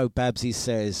Milo? Babsy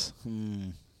says.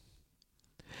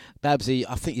 Babsy,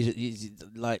 I think you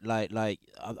like.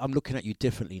 I'm looking at you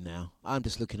differently now. I'm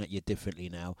just looking at you differently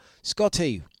now.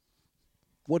 Scotty,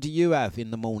 what do you have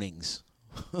in the mornings?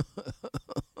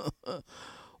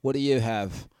 What do you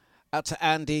have? Out to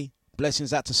Andy,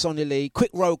 Blessings out to Sonia Lee. Quick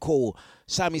roll call.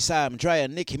 Sammy Sam, Drea,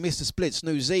 Nicky, Mr. Splits,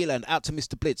 New Zealand. Out to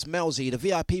Mr. Blitz, Melzy, the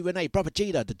VIP Renee, Brother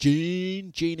Gita, the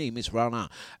Genie, Miss Rana.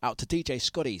 Out to DJ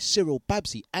Scotty, Cyril,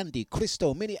 Babsy, Andy,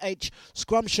 Crystal, Mini H,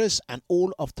 Scrumptious, and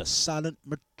all of the silent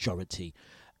majority.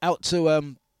 Out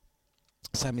to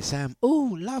Sammy Sam.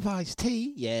 Ooh, love iced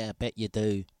tea. Yeah, I bet you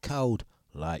do. Cold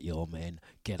like your men.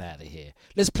 Get out of here.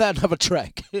 Let's play another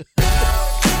track.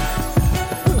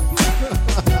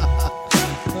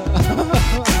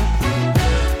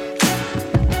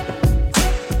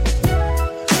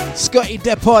 Scotty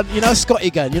Depon, you know Scotty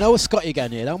Gun. You know what Scotty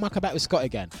Gun here? Don't muck about with Scotty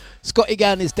Gun. Scotty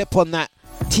Gun is Depon that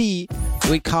tea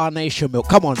with carnation milk.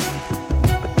 Come on.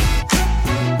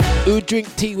 Who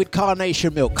drink tea with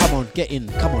carnation milk? Come on, get in.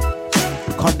 Come on.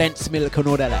 Condensed milk and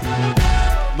all that.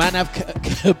 Man have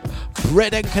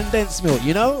bread and condensed milk,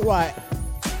 you know? Right.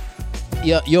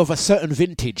 You're of a certain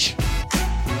vintage.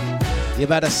 You've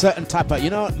had a certain type of, you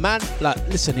know, man, like,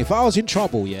 listen, if I was in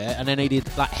trouble, yeah, and I needed,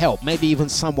 like, help, maybe even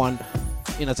someone,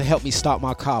 you know, to help me start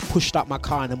my car, pushed up my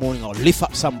car in the morning or lift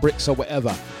up some bricks or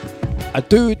whatever. A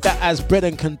dude that has bread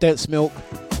and condensed milk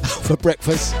for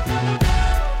breakfast,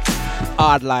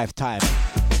 hard lifetime.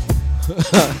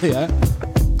 Yeah.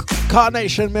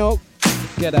 Carnation milk,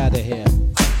 get out of here.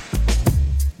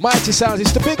 Mighty Sounds,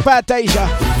 it's the Big Bad Deja.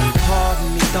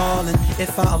 Pardon me, darling,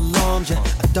 if I alarmed you,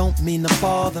 I don't mean to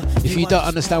bother. If you don't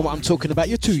understand what I'm talking about,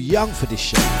 you're too young for this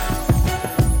shit.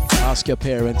 Ask your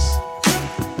parents.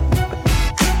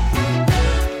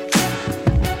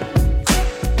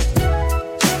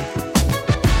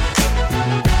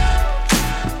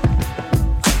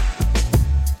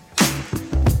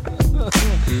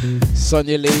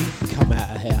 Sonia Lee, come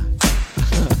out of here.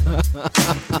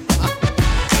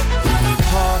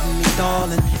 Pardon me,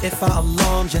 darling, if I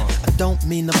alarmed you, I don't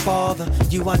mean to bother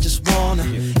you. I just wanna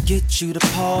get you to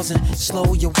pause and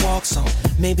slow your walk, so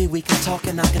maybe we can talk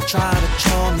and I can try to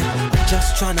charm you. I'm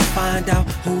just trying to find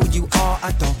out who you are.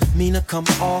 I don't mean to come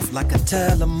off like a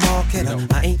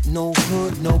telemarketer. I ain't no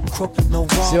hood, no crook, no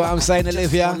wrong. See what I'm saying,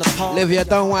 Olivia? Olivia,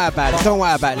 don't worry about it. Don't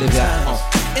worry about it, Olivia.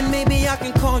 And maybe I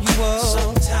can call you up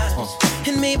sometimes.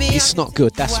 And maybe it's not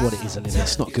good, that's what it is, Olivia.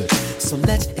 It's not good. So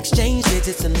let's exchange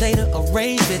digits and later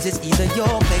arrange visits, either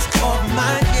your place or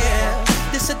mine, yeah.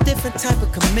 This a different type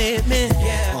of commitment,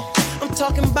 yeah. I'm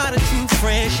talking about a true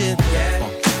friendship,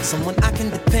 yeah. Someone I can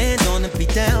depend on and be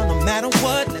down no matter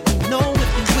what. Let me know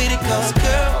if you with it, cause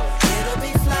girl, it'll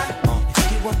be fly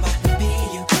if you want my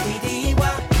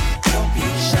B-U-D-D-Y. Don't be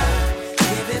shy,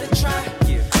 give it a try.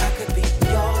 I could be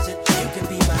yours and you can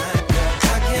be mine, girl.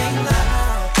 I can't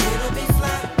lie, it'll be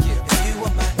fly if you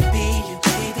want my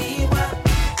B-U-D-D-Y.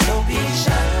 Don't be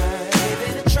shy, give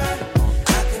it a try.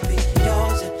 I could be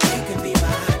yours and you can be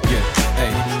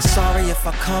mine. Sorry if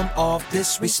I come off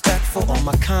disrespectful or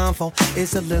my convo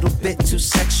is a little bit too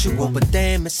sexual, but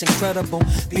damn, it's incredible.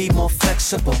 Be more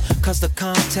flexible, cause the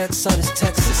context of this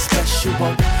text is special.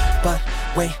 But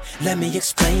wait, let me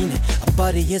explain it. A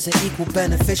buddy is an equal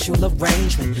beneficial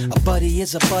arrangement. A buddy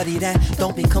is a buddy that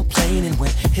don't be complaining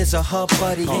when his or her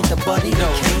buddy ain't the buddy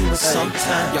that came with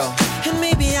sometimes. And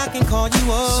maybe I can call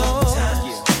you up,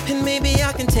 and maybe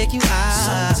I can take you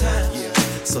out.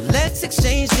 So let's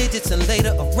exchange digits and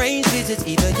later arrange visits,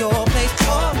 either your place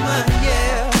or mine,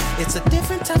 yeah. It's a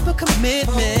different type of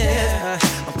commitment.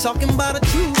 I'm talking about a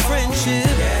true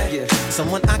friendship.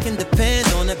 Someone I can depend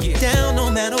on to be down no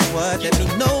matter what. Let me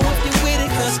know if you're with it,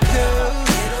 cause girl,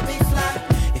 it'll be fly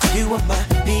if you are my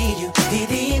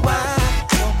B-U-D-D-Y.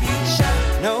 Don't be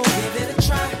shy, no, give it a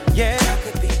try. Yeah, I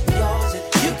could be yours and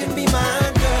you can be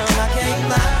mine, girl. I can't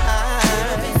lie.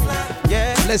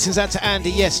 Blessings out to Andy,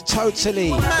 yes,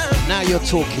 totally. Now you're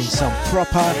talking some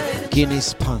proper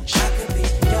Guinness punch.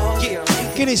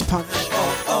 Guinness punch.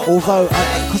 Although,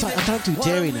 because I don't do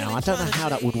dairy now, I don't know how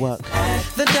that would work.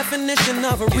 The definition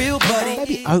of a real buddy.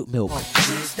 Maybe oat milk.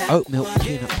 Oat milk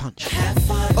peanut punch.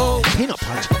 Peanut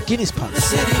punch, Guinness punch.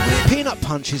 Peanut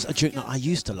punch is a drink that I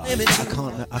used to like.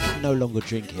 I can no longer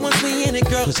drink it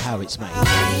because how it's made.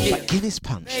 But Guinness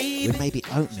punch with maybe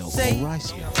oat milk or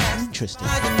rice milk. Interesting.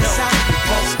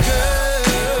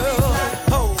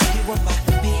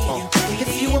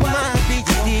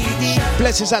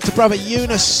 Blessings out to brother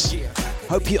Eunice.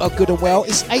 Hope you are good and well.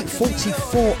 It's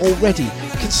 8:44 already.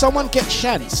 Can someone get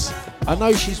Shantz? I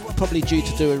know she's probably due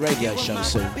to do a radio show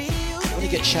soon. I want to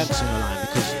get Shantz on the line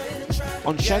because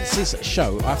on Shantz's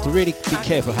show, I have to really be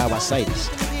careful how I say this.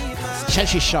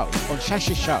 Shantz's show,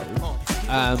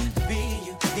 I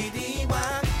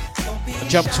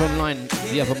jumped online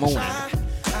the other morning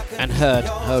and heard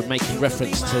her making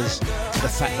reference to the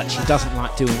fact that she doesn't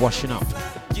like doing washing up.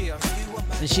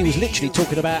 And she was literally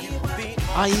talking about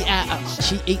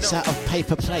She eats out of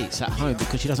paper plates at home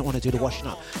because she doesn't want to do the washing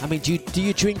up. I mean, do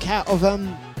you drink out of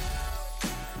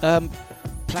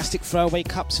plastic throwaway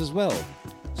cups as well?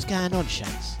 What's going on,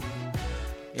 Shans?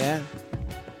 Yeah?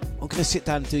 I'm going to sit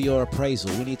down and do your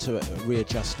appraisal. We need to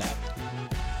readjust that.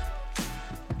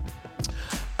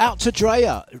 Out to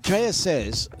Drea. Drea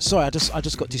says, sorry, I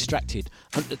just got distracted.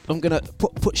 I'm going to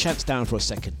put Shants down for a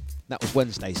second. That was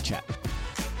Wednesday's chat.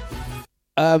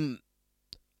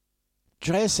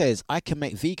 Drea says, I can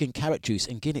make vegan carrot juice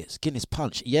and Guinness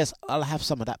punch. Yes, I'll have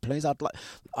some of that, please. I'd like.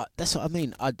 That's what I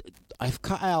mean. I've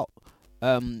cut out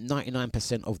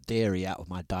 99% of dairy out of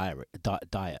my diet.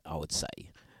 I would say.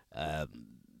 The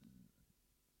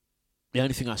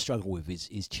only thing I struggle with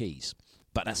is cheese,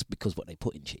 but that's because what they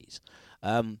put in cheese.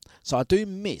 So I do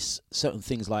miss certain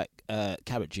things like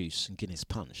carrot juice and Guinness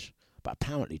punch. But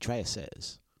apparently, Drea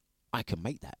says I can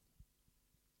make that.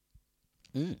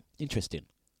 Interesting.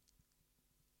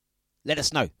 Let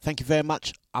us know. Thank you very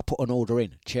much. I'll put an order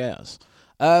in. Cheers.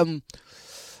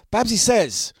 Babsy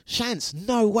says, Shants,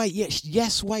 no way.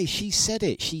 Yes way. She said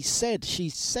it. She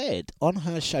said on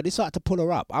her show. This I had to pull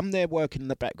her up. I'm there working in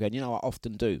the background. You know, I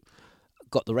often do.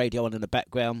 Got the radio on in the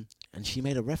background. And she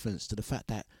made a reference to the fact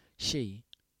that she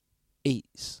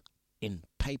eats in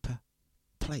paper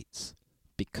plates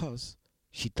because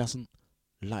she doesn't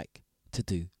like to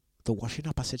do the washing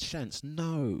up. I said, Shants,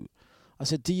 no. I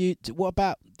said, do you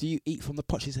eat from the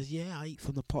pot? She says, yeah, I eat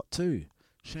from the pot too.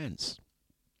 Shants.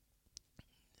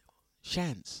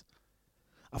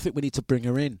 I think we need to bring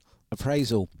her in.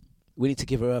 Appraisal. We need to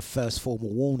give her first formal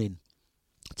warning.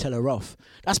 Tell her off.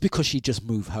 That's because she just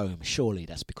moved home. Surely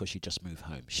that's because she just moved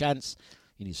home. Shants,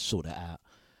 you need to sort that out.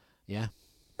 Yeah?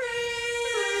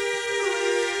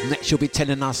 Next she'll be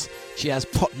telling us she has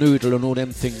pot noodle and all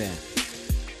them thing there.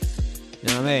 You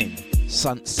know what I mean?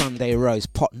 Sunday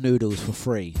roast, pot noodles for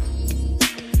free.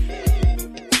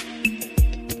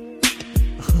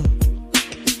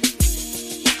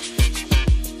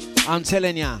 I'm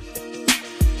telling ya.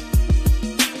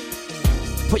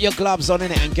 Put your gloves on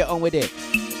in it and get on with it.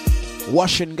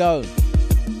 Wash and go.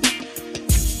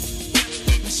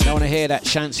 Don't want to hear that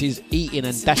Shancy's eating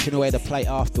and dashing away the plate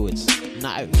afterwards.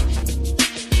 No.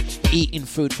 Eating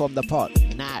food from the pot.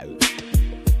 No.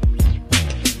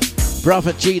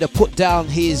 Brother Gita put down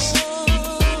his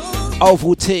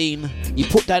Ovaltine. He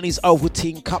put down his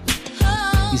Ovaltine cup,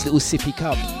 his little sippy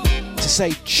cup, to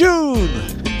say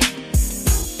tune.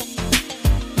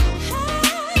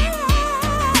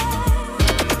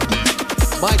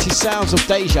 Mighty sounds of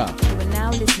Deja. You are now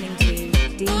listening to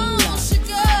Dlux.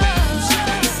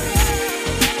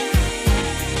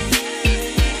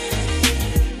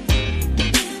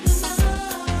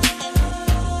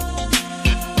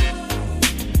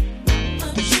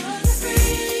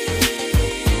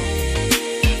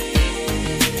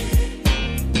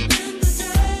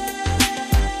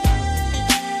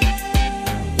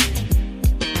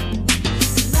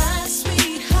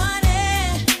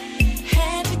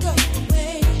 Had to go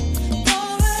away for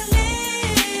a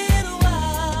little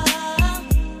while.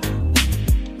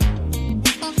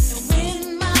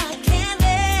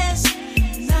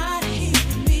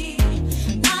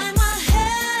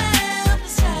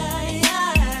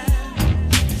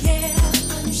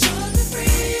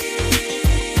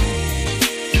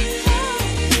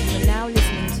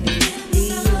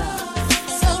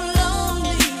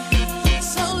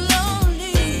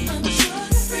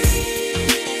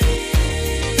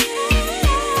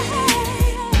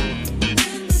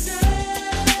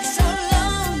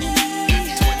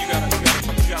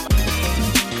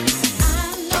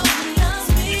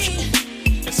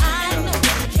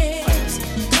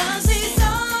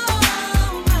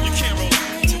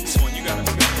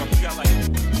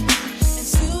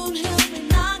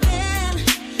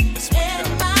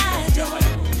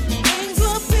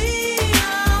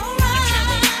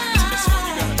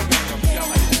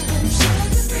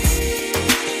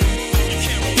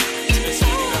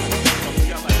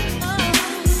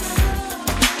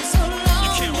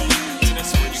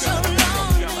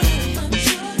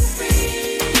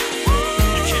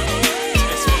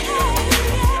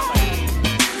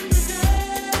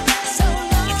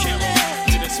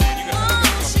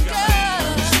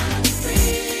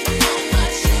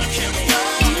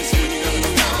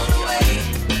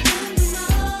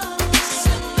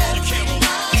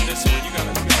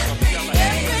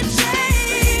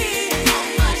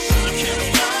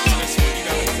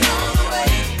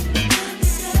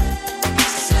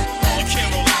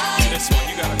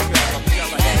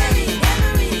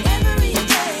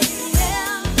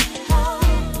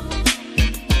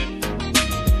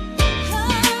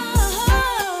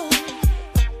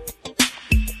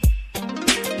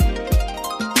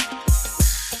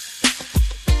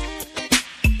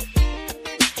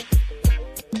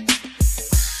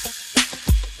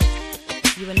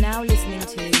 now listening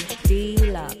to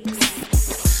Dlux.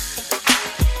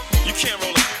 You can't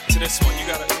roll it to this one. You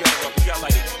gotta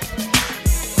light it.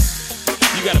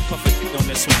 You gotta puff it on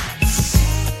this one.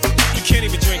 You can't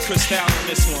even drink Cristal on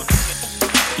this one.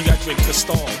 You gotta drink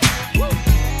Cristal.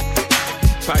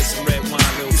 Buy some red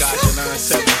wine, little guys,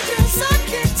 9-7.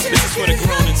 This is for the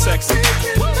grown and sexy.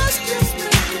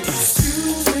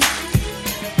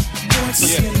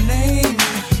 Yeah.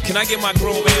 Can I get my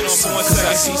grown man on for one second?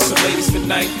 I see some ladies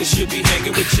tonight that should be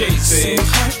hanging with Jay-Z.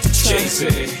 Jay-Z.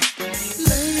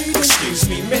 Excuse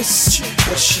me, miss,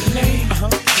 what's your name?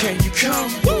 Can you come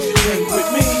hang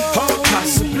with me?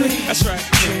 Possibly. That's right.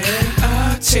 Can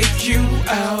I take you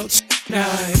out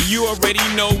tonight? You already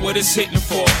know what it's hitting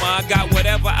for. I got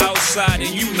whatever outside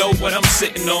and you know what I'm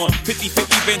sitting on.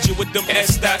 50-50 venture with them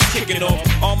S-dots kicking off.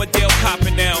 Armadale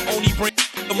popping now, only bring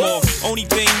them all. Only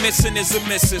thing missing is a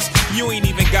missus. You ain't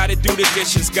even gotta do the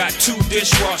dishes. Got 2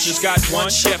 dishwashers, got 1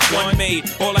 chef, 1 maid.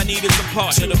 All I need is a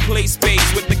partner to play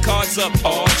spades with the cards up.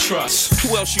 All trust.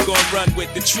 Who else you gonna run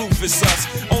with? The truth is us.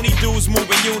 Only dudes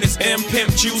moving units, M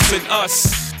Pimp juicing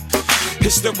us.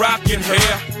 It's the rockin'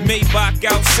 hair. Maybach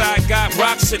outside, got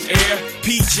rocks in air.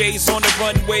 PJs on the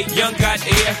runway, young got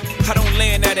air. I don't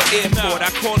land at an airport, I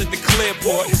call it the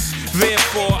clearport.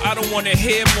 Therefore, I don't wanna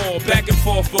hear more back and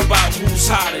forth about who's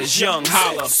hotter. It's young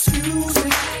holla.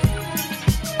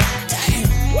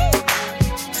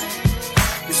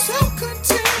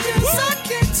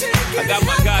 I got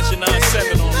my Gotcha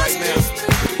 9-7 on right now.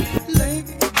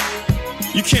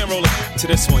 You can't roll it to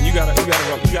this one. You gotta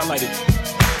light it.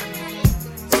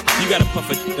 You gotta puff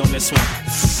it on this one.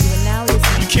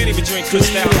 You can't even drink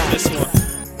Cristal on this one.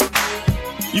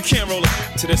 You can't roll it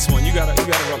to this one. You gotta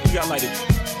light it.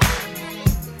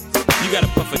 You gotta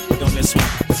puff it on this one.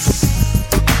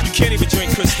 You can't even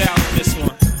drink Cristal on this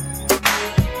one.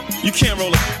 You can't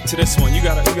roll it to this one. You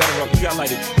gotta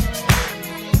light it.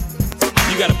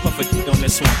 You gotta puff it on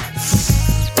this one.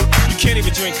 You can't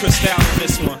even drink Cristal on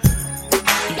this one.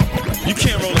 You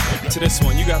can't roll it to this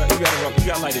one. You gotta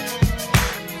light it.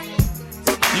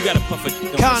 You gotta puff it.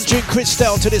 Can't drink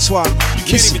Cristal to this one. You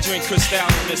can't even drink Cristal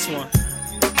on this one.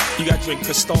 You gotta drink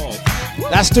Cristal.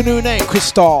 That's the new name,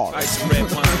 Cristal. Ice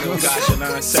red wine, little Gotcha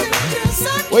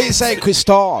 9-7. What are you saying,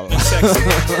 Cristal?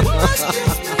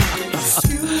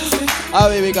 Oh,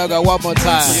 here we go, one more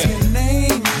time. Yeah.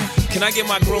 Can I get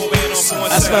my grown man on for one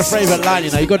That's second? my favorite line,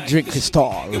 you know. You gotta drink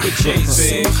Cristal.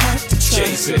 Jay-Z.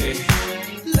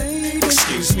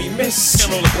 Excuse me, miss.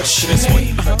 What's this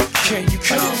one? Can you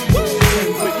come hang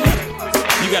with me?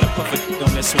 You gotta puff it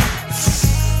on this one.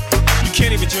 You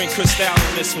can't even drink Cristal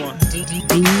on this one.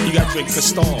 You gotta drink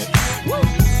Cristal.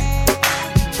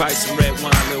 Buy some red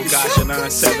wine, little Gotcha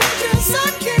 9-7.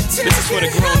 This is for the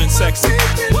grown and sexy.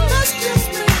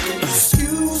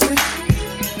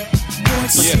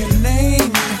 Yeah.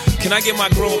 Can I get my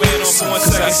grown man on for one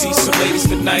second? I see some ladies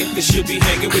tonight that should be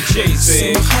hanging with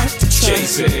Jay-Z.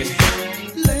 Jay-Z.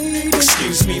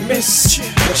 Excuse me, miss,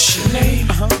 what's your name?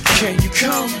 Can you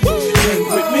come hang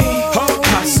with me?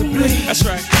 Possibly. That's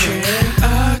right. Can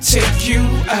I take you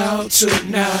out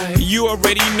tonight? You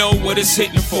already know what it's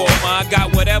hitting for. I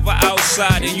got whatever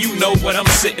outside and you know what I'm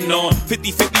sitting on.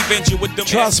 50-50 venture with them.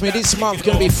 Trust me, this month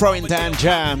gonna be throwing down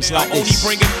jams like this.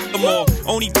 Only bringing them all.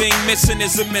 Only thing missing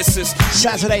is a missus.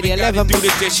 Saturday the 11th. Do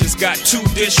the dishes. Got 2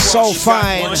 dishwashers. So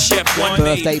fine. 1 chef, 1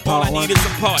 birthday maid. part All I one. need is a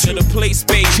partner to play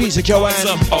spades. She's a Joanne.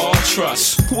 Up all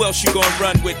trust. Who else you gonna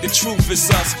run with? The truth is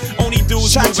us. Only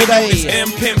dudes Saturday, moving is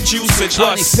M Pimp juice and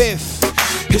us. 25th.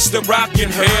 It's the rockin'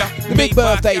 hair. The big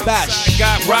birthday bash.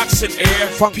 Got rocks in air.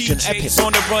 Function PJs epic.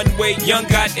 on the runway, young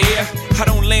got air. I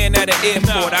don't land at an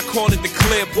airport, I call it the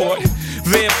clearport.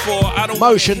 Therefore, I don't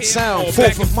Motion sound,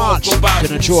 4th of March.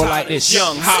 Gonna draw like this.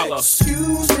 Young holla.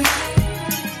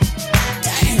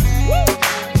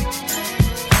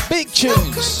 Big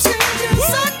tunes.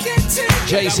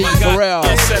 Jay-Z, Pharrell.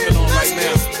 7 on right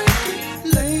now.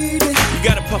 You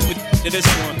gotta pump it to this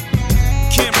one.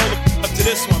 Can't roll it up to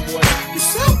this one, boy. You're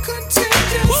so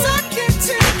contagious, I can't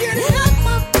take it. Help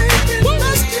my baby,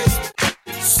 let's just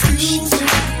excuse me.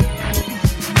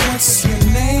 What's your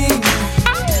name?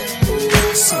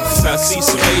 I see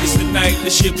some ladies tonight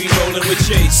that should be rolling with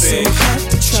Jay-Z.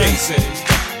 Jay-Z.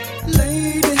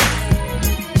 Lady,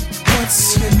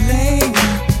 what's your name?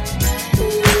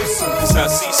 I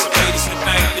see some ladies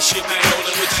tonight that should be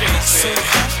rolling with Jay-Z.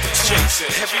 Jay-Z.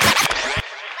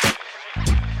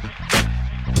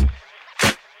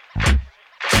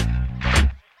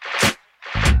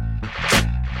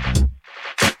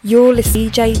 You're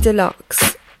listening to DJ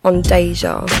Dlux on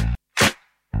Deja.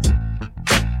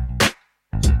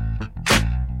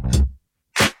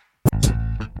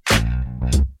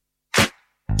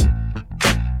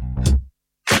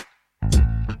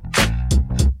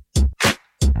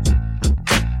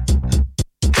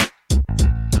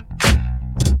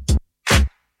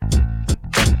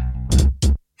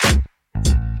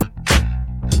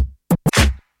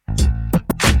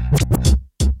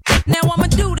 I'ma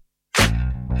do this.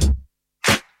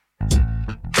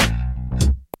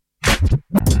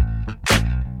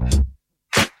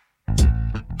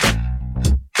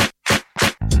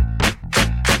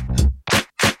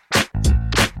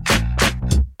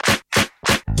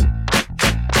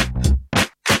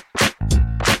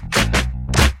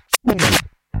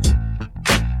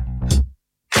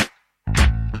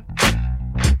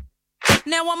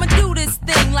 Now I'ma do this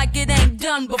thing like it ain't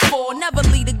done before. Never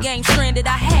leave the game stranded,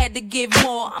 I had to give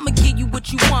more. I'ma give you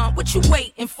what you want, what you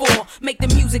waiting for. Make the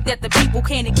music that the people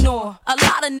can't ignore. A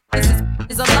lot of niggas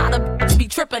is a lot of bitches be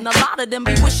tripping. A lot of them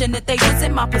be wishing that they was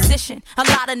in my position. A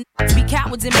lot of niggas be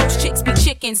cowards and most chicks be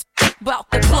chickens.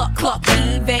 About the cluck,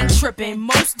 Eve ain't tripping.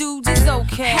 Most dudes is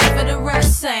okay, half of the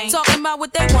rest ain't. Talking about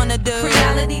what they wanna do,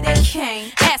 reality they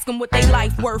can't. Ask them what they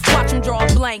life worth, watch them draw a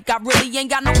blank. I really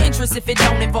ain't got no interest if it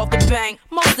don't involve the bank.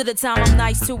 Most of the time I'm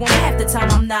nice to them, half the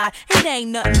time I'm not. It ain't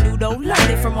nothing new though,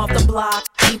 learned it from off the block.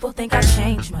 People think I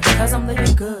changed much because I'm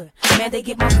living good. Man, they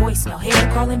get my voicemail, hear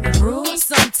them calling me rude.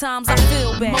 Sometimes I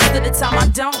feel bad, most of the time I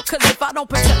don't. Cause if I don't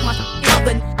protect my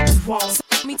other niggas won't.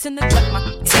 Tell me to neglect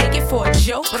my take it for a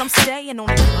joke, but I'm staying on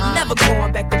it, never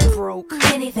going back to broke.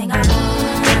 Anything I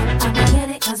want, I'ma get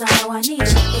it cause I know I need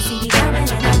it. It's CD coming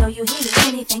and I know you hear it.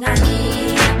 Anything I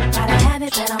need, gotta have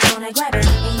it, but I'm gonna grab it.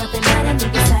 Ain't nothing better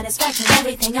than the satisfaction.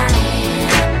 Everything I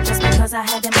am, just because I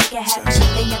had to make it happen.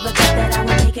 They never thought that I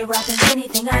would make it rapping.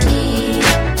 Anything I need,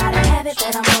 gotta have it,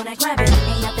 but I'm gonna grab it.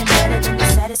 Ain't nothing better than the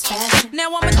satisfaction. Now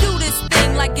I'ma do this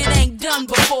thing like it ain't done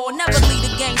before. Never leave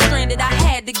the game stranded, I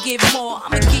had to give more.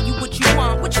 I'ma give you what you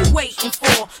want, what you waiting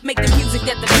for. Make the music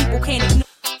that the people can't ignore.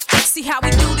 See how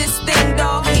we do this thing,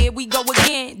 dog? Here we go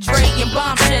again. Dre and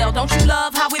Bombshell, don't you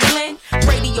love how it blend?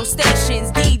 Radio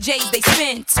stations, DJs, they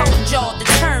spin. Told y'all,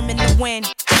 determined to win.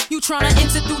 You tryna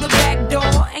enter through the back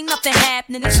door? Ain't nothing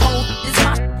happening, this whole is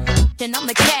my and I'm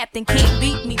the captain, can't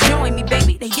beat me, join me,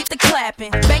 baby, then get the clapping.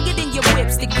 Bang it in your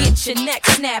whips to get your neck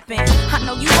snapping. I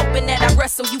know you hoping that I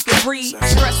rest so you can breathe.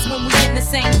 Stress when we in the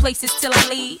same places till I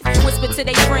leave. Whisper to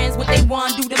their friends what they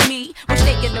want do to me. Wish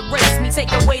they could erase me,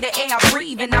 take away the air I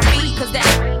breathe and I feed. Cause that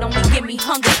only give me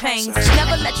hunger pains.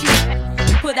 Never let you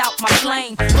put out my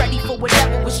flame. Ready for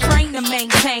whatever was trained to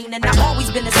maintain. And I've always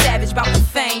been a savage about the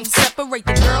fame. Separate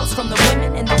the girls from the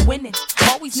women and the winning.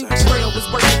 Always knew the real was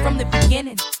working from the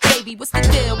beginning. Baby, what's the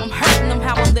deal? I'm hurting them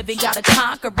how I'm living. Gotta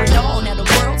conquer it all. Now the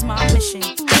world's my mission.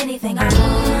 Anything I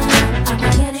want,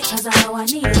 I'ma get it cause I know I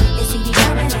need it. It's CD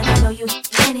coming and I know you.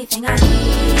 Anything I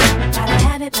need, gotta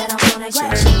have it, but I'm gonna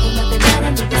grab it. Ain't nothing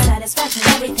better than the satisfaction.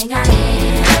 Everything I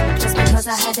am, just because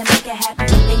I had to make it happen.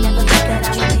 They never thought that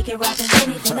I would make it rapping.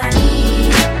 Anything I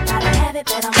need, gotta have it,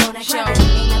 but I'm gonna grab it.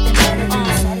 Ain't nothing better than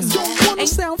the satisfaction. Don't wanna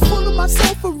sound full of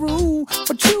myself or rude,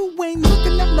 but you ain't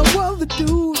looking at no other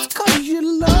dudes. Cause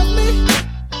you love me.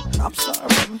 I'm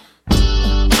sorry.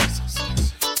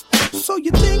 So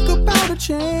you think about a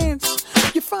chance.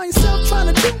 You find yourself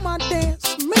trying to do my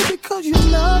dance. Maybe cause you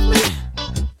love me.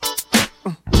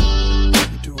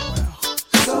 You do well.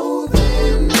 So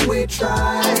then we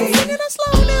try. Sing it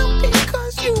slow down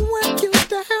because you weren't used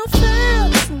to how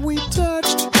fast we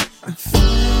touched.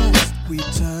 Fast we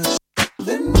touched.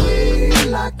 Then we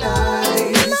locked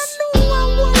eyes. And I knew I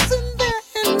wasn't there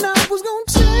and I was gonna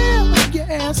tear your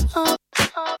ass up.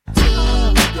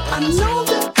 I know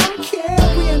that I'm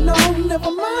carrying on. Never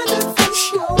mind if I'm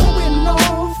showing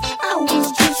off. I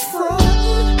was just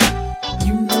frontin'.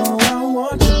 You know I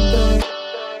want you back.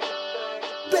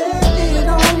 Bet it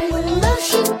on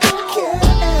unless you don't care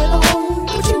at all.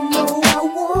 But you know I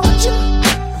want you.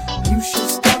 You should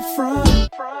stop frontin'.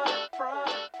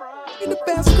 You're the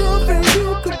best girlfriend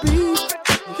you could be.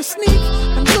 You sneak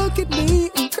and look at me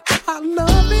and I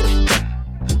love it.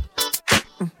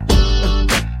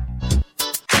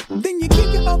 Then you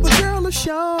give your other girl a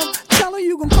shove. Tell her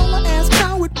you gon' call her, ask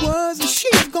how it was, and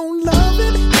she's gon' love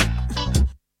it.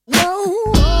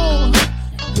 Whoa,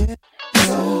 yeah.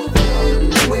 So then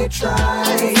we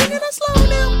try. Sing it slow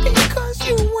down because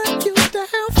you weren't used to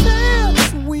how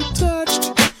fast we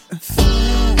touched.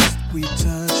 Fast we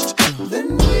touched.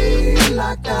 Then we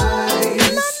locked eyes.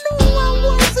 And I knew I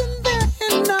wasn't there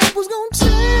and I was gon'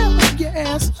 tear your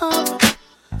ass up.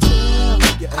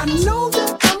 I know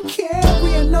that I'm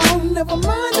carrying on. Never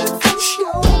mind if I'm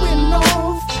showing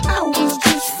off. I was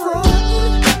just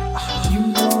frontin'. You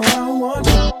know I want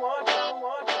you.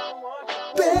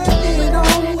 Bet it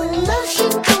on unless you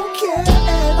don't care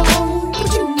at all.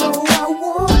 But you know I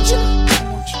want you.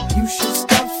 You should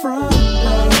stop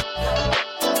frontin'.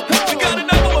 We got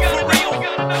another one for real.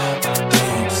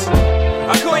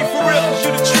 I call you for real 'cause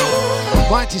you the truth.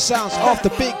 sounds off the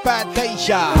big bad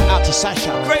Deja. Out to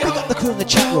Sasha. Pick up the crew in the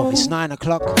chat room. It's 9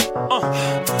 o'clock.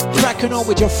 Cracking on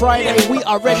with your Friday. We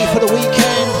are ready for the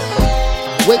weekend.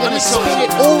 We're gonna spin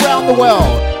it all around the world.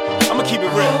 I'ma keep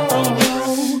it real.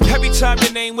 Every time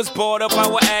your name was brought up, I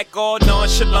would act all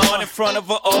nonchalant in front of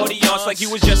an audience, like you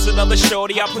was just another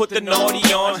shorty. I put the naughty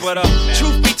on, but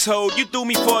truth be told, you threw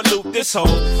me for a loop this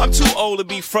whole. I'm too old to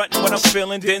be frontin' when I'm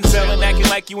feeling Denzel and acting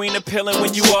like you ain't appealing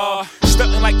when you are,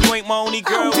 stuntin' like you ain't my only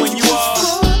girl when you are.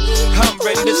 I'm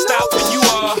ready to stop when you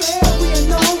are.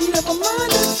 Never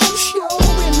mind if I'm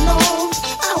showing off.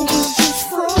 I was just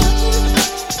frontin'.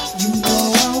 You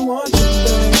know I want you,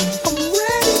 babe. I'm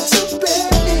ready to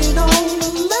bet it on,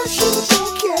 unless you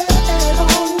don't care at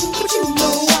all. But you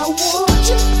know I want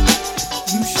you.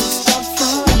 You should stop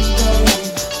frontin',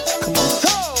 babe. Come on.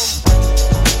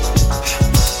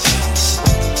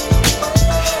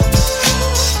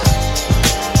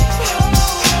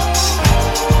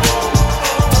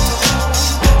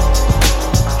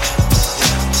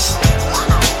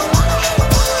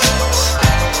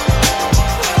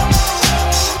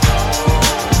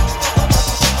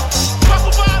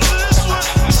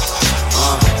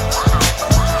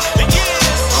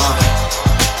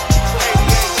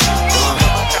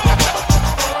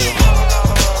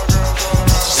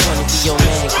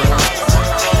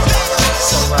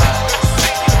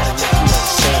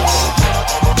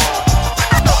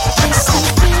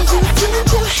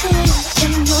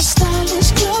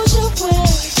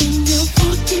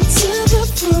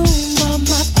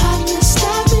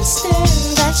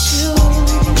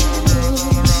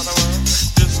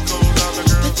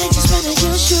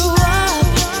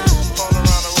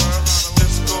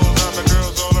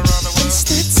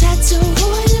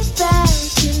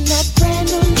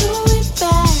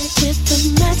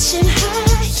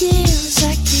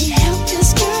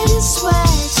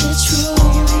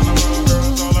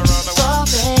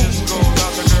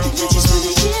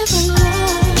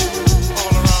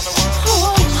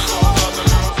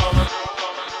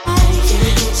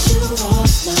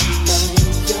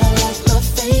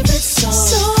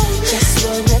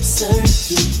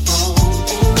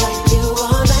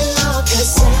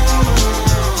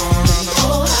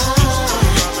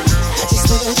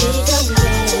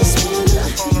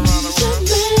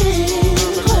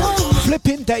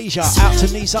 Out to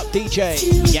Knees Up DJ.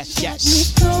 Yes,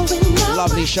 yes.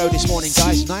 Lovely show this morning,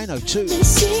 guys. 9:02.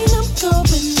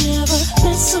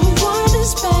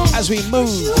 As we move.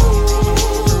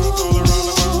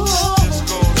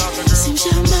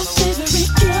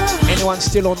 Anyone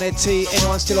still on their tea?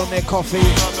 Anyone still on their coffee?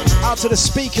 Out to the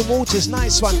Speaking Waters.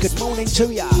 Nice one. Good morning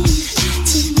to ya.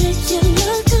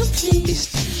 It's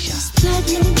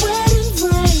Deja.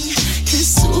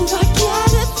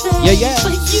 Yeah, yeah.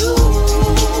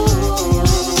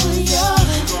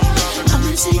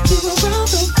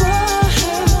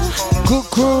 Good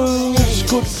cruise,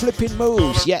 good flipping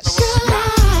moves, yes.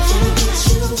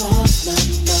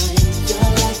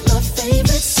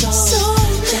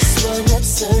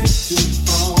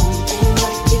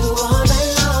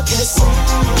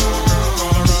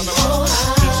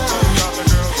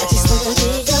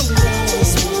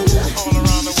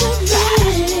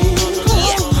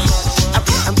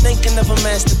 I'm thinking of a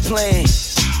master plan.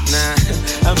 Nah,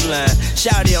 I'm lying.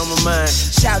 Shouty on my mind,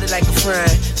 shouty like a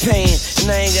frying pan. And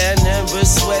I ain't got nothing but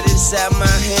sweat inside my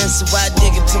hands. So I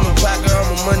dig into my pocket, all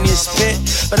my money is spent.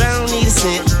 But I don't need a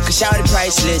cent, cause shouty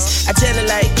priceless. I tell her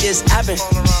like this, I've been.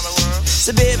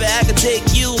 So baby, I can take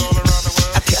you.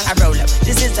 I roll up,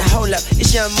 this is a hold up.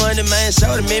 It's young money, man,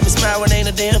 show to make me smile when ain't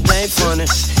a damn thing funny.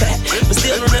 But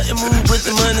still don't nothing move with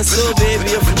the money. So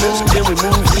baby, if we move, then we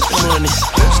move with the money.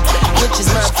 Which is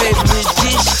my favorite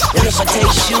dish. And if I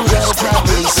take shoes, I'll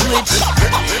probably switch.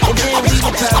 And then we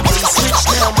would probably switch.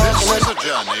 Now I'm walking It's a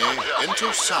journey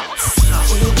into sound.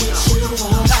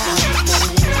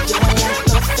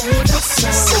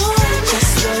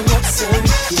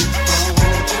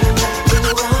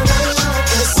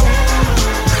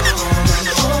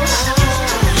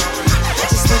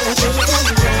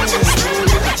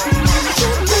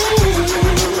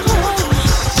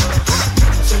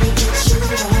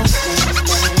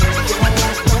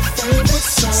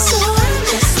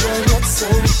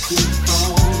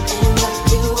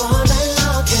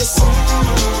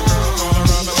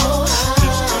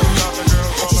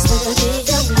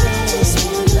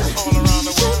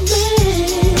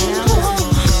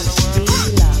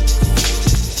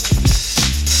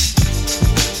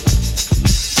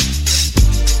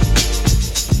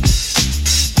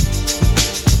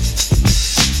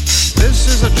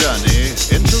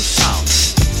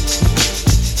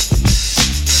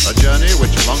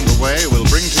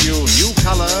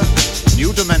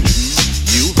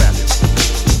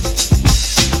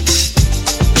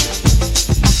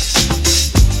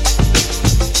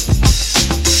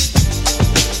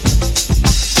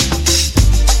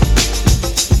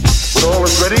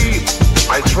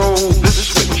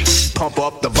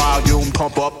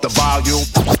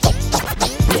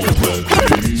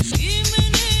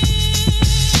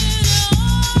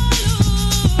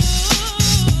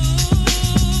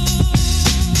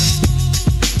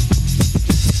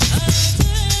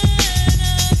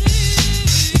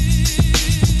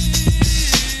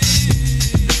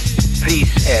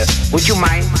 Please, would you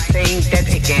mind saying that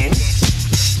again?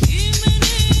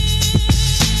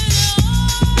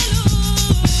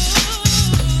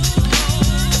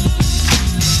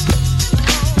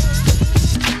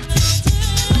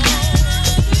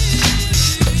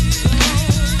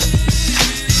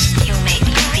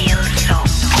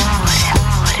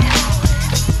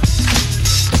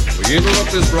 We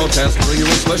interrupt this broadcast to bring you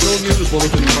a special news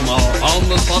bulletin from our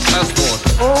on-the-spot passport.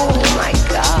 Oh my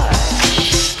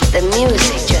gosh, the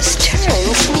music just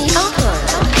turns me on.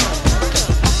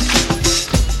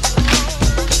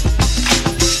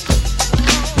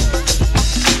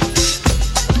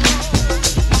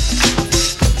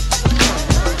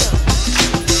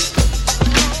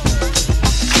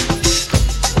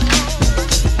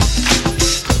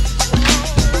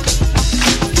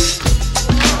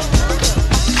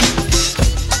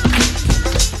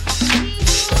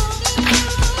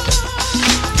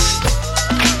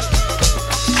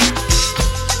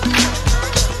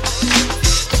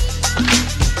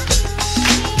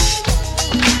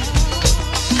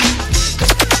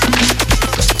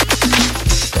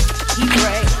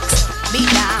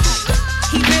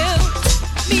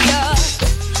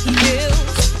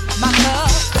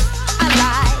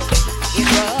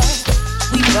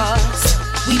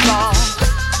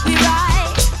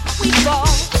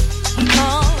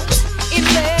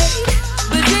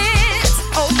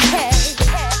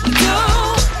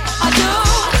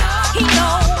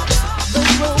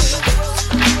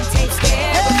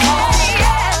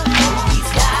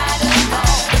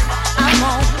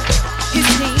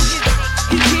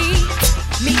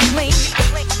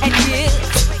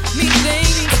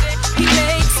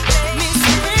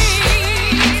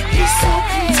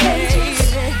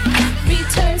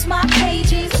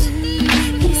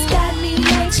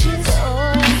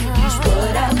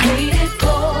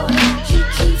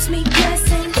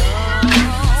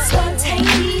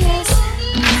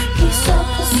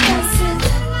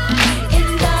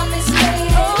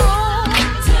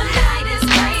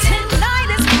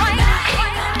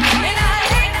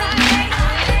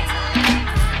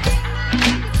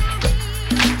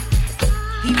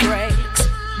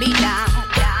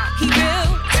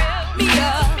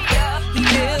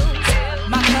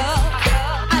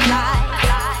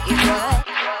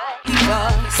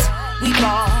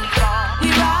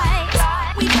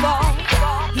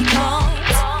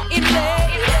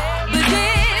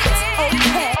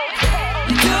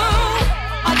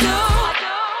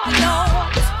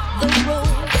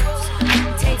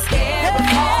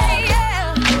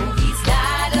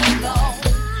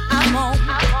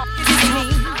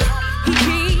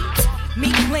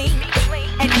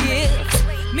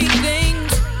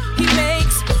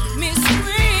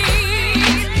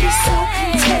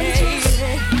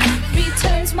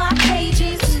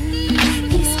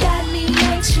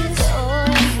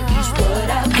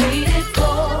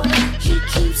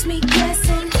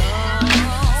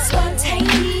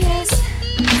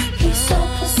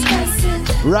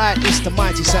 Right, it's the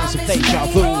mighty sounds of Deja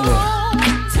Vu.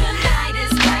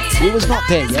 We was not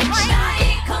there yet,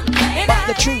 but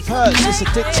the truth hurts, it's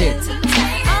addictive.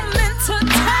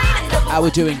 How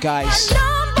we doing, guys?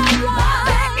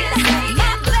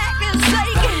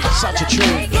 Such a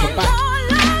tune from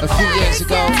back a few years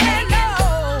ago.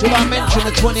 Did I mention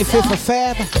the 25th of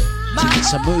Feb?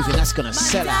 Tickets are moving, that's gonna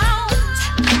sell out.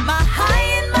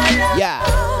 Yeah.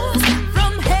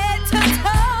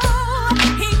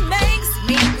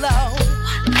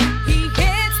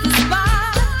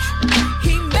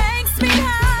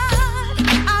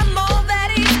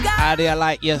 How do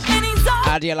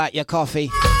you like your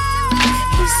coffee?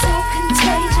 He's so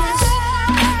contagious.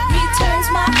 He turns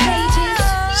my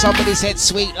pages. Somebody said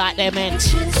sweet like they meant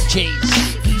cheese.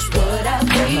 He's what I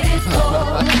waited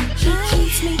for. He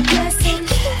keeps me guessing.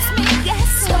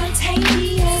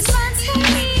 Spontaneous.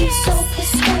 He's so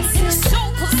persuasive.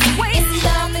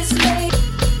 And I'm his lady.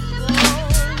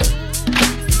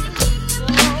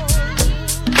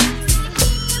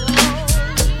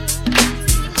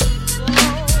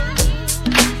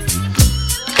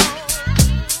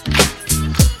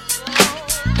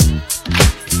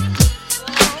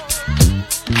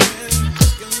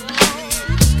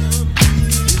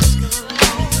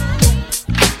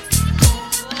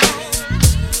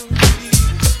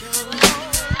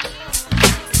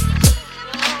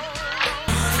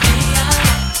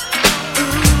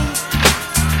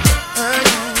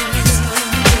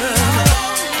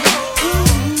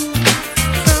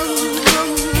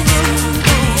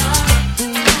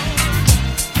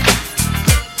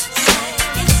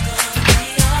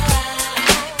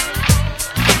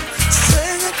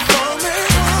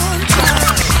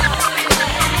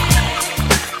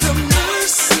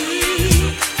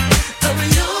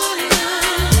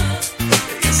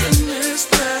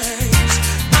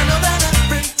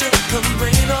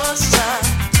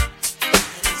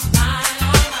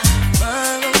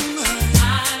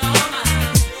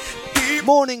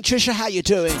 Morning, Trisha. How you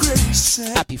doing?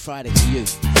 Happy Friday to you.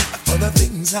 For the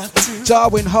things I do.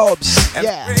 Darwin Hobbs. And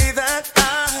Yeah. pray that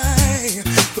I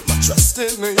put my trust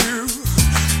in you,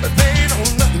 but they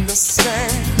don't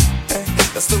understand.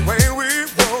 That's the way we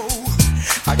roll.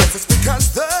 I guess it's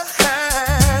because the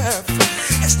half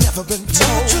has never been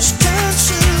told. Just can't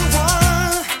see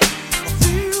why I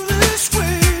feel this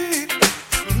way.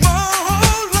 My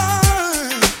whole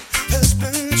life has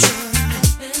been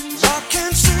changed. I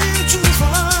can't seem to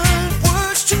find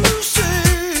words to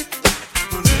say.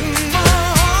 But in my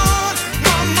heart,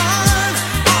 my mind,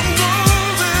 I know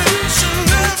that each and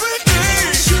every day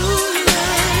you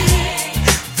lay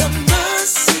the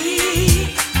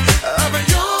mercy of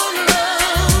your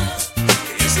love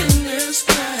is in this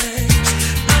place.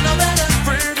 I know that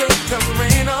every day can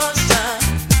rain or shine.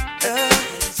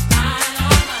 It's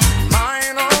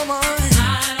mine, oh mine.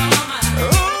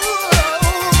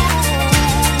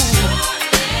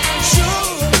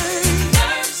 Surely,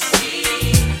 mercy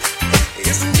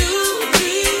is new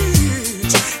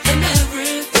each and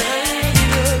every day.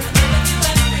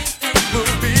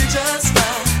 Will be just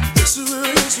fine. Yes, it will,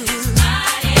 yes, it will.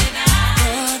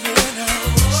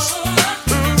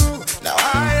 Now I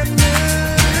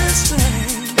admit it's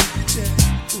strange,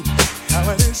 how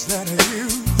it is that you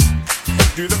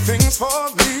do the things for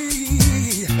me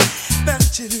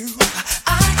that you do. I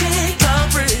can't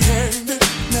comprehend it,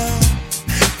 no.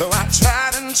 Though I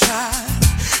tried and tried,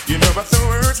 you know, but the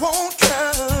words won't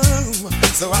come.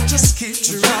 So I just keep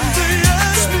trying. They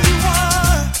ask me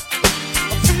why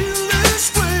I feel this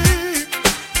way.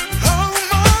 How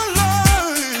my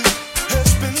life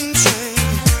has been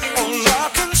changed. All I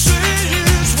can say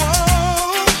is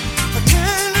wrong. I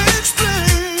can't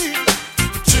explain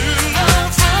till I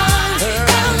find the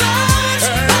light I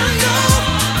know.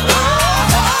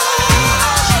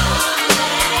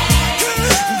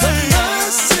 The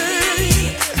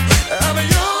mercy of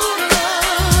your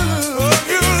love,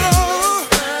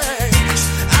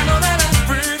 I know that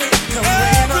everything can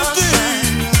rain or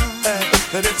shine,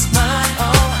 that it's mine, oh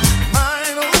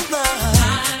mine, oh mine.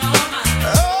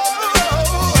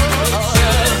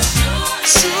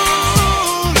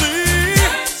 Surely,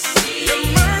 your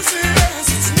mercy has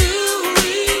its new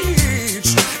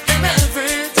each and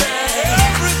every day.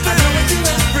 I know we do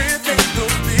everything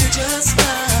will be just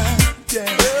fine,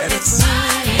 and it's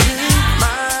mine,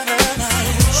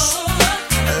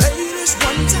 ladies,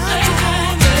 one time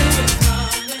for me.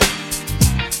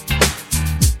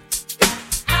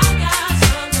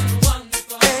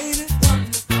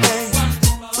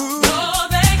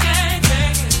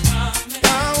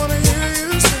 I wanna hear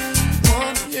you say,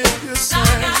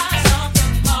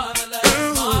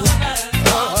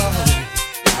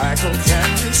 Michael, can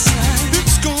you say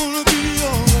it's gonna be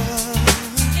alright?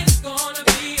 It's gonna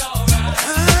be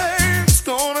alright. It's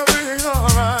gonna be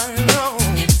alright. No.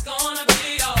 It's gonna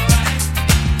be alright.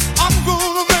 I'm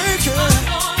gonna make it.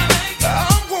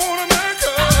 I'm gonna make it.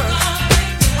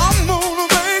 I'm gonna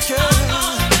make it.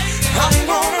 I'm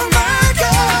gonna make it.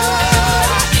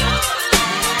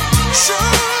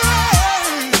 Sure.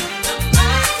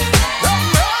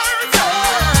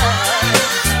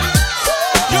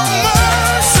 Your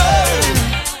mercy,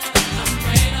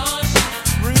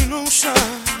 rain or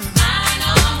shine.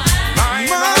 Mine.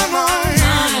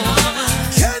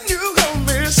 Can you help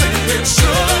me sing it?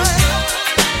 Sure.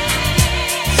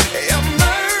 Your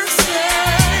mercy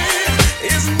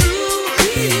is new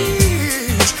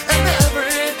each and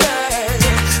every day.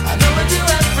 I know I do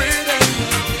every day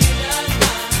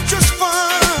just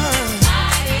fine.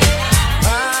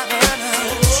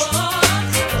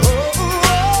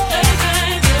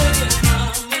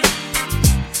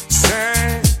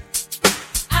 Say,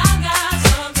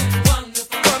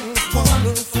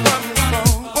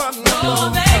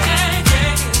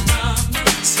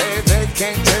 say they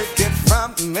can't take it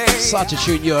from me. Such a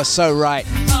tune. You are so right.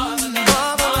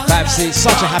 Babsy,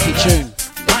 such a happy tune.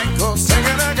 Michael, sing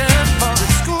it again.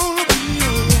 It's gonna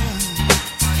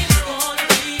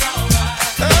be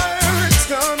alright. It's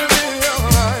gonna be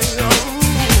alright.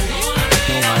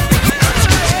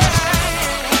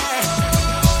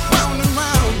 Round and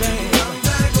round, baby.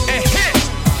 And hit.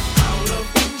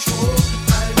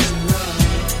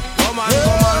 Come on, come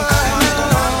on, come on,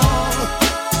 come on.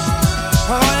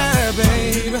 Oh yeah,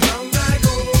 baby.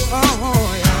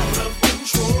 Oh yeah.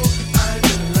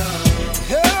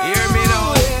 Hear me now.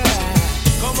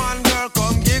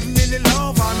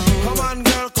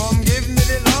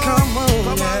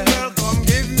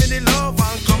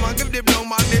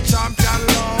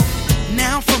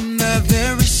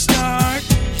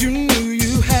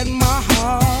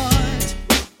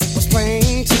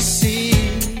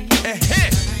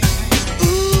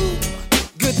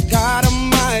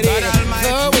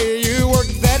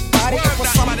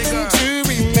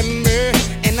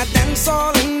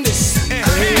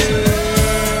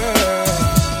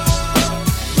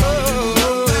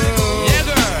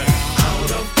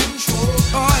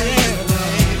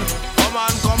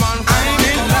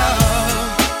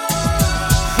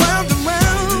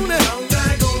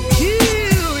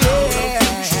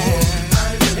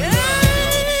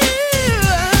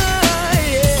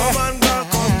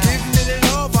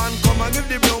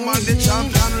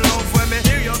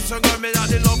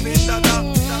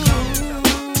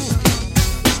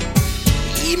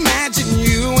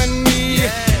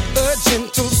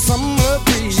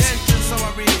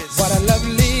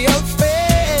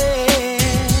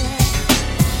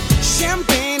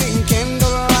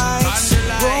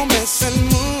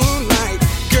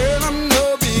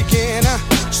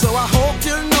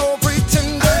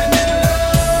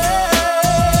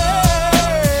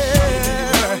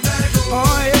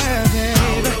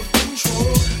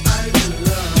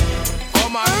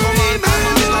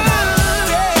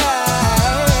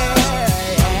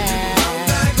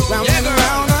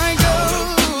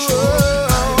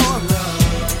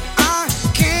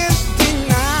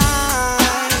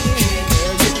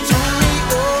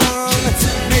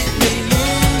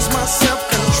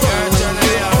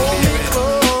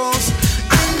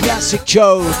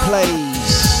 Joe plays.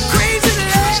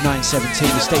 It's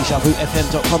 9:17. It's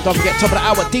dejavufm.com. Don't forget, top of the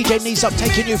hour, DJ Knees Up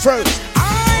taking you through.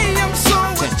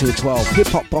 10 to 12. Hip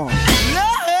hop bomb.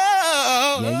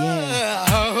 Yeah.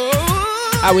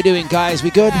 How we doing, guys?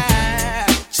 We good?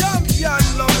 Champion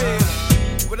loving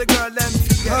with a girl them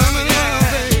together.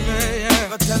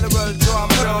 Go tell the world to I'm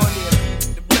down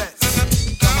here. The best.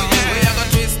 Come on, we are gonna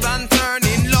twist and turn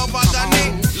in love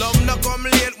agony. Love no come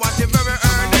late, what the very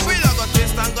early. We are gonna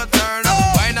twist and go turn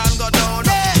up, wine and go down.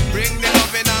 Bring the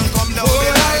love in and come down.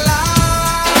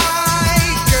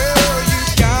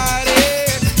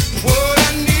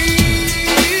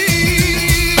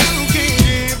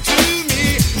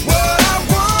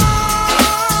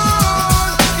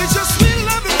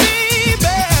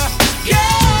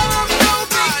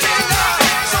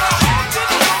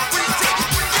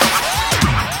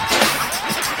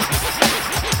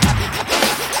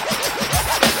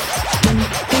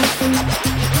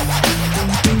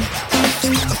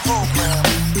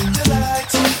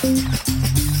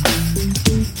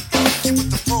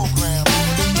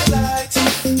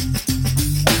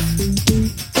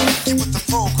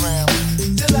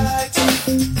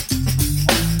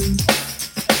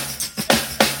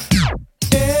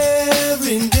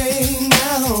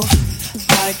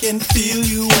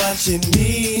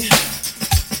 Me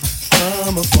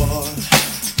from afar,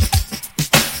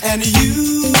 and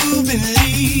you've been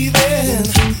leaving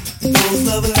those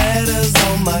love letters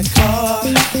on my car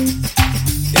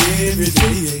every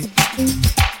day.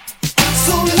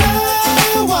 So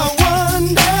now I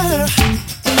wonder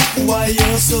why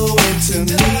you're so into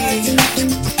me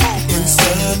in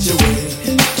such a way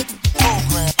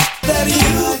that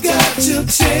you've got to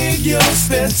take your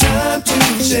spare time to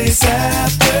chase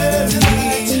after me.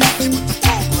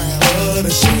 What a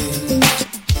shame.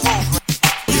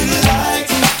 You like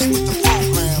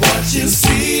what you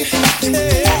see.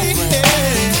 Hey,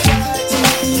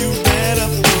 you better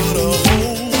put a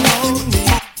hold on me.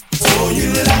 So you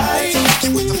like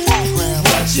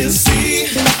what you see,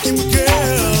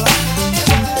 girl.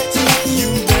 You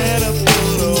better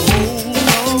put a hold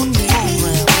on me.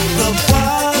 The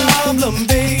problem,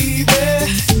 baby,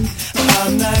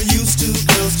 I'm not used to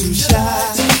girls too shy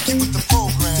to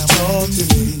talk to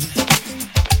me.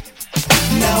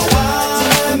 Now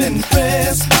I'm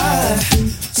impressed by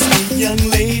sweet young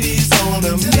ladies on a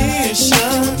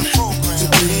mission to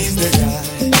please their guy.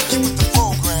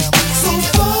 So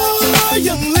far,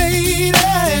 young lady,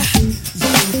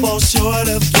 you fall short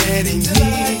of getting me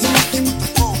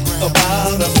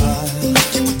about a mile.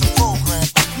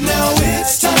 Now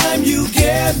it's time you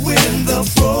get with the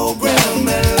program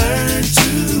and learn to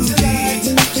lead.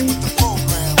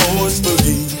 Always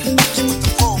believe.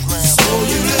 So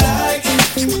you like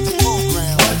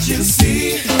what you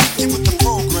see.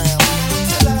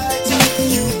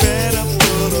 You better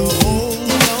put a hold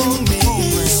on me.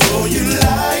 So you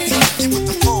like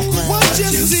what you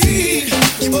see.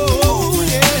 Oh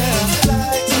yeah.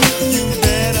 You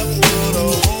better put a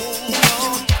hold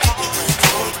on me.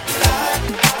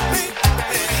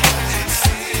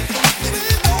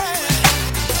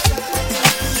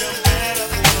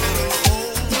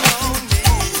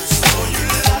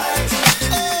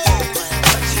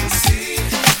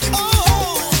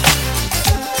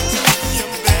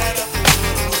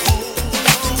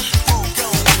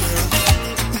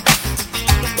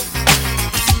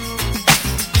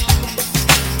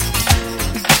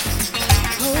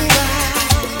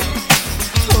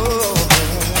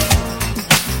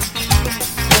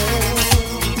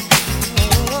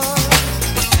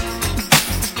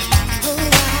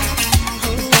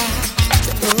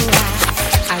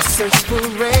 Searched for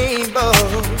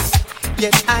rainbows,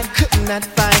 yet I could not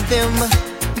find them.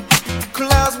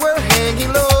 Clouds were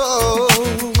hanging low.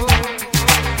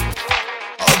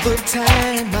 All the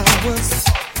time I was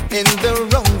in the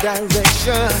wrong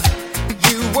direction.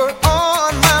 You were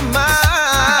on my mind.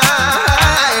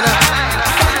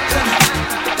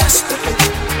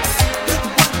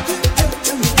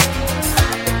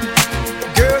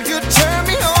 Girl, you turn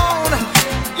me on,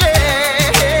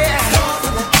 yeah.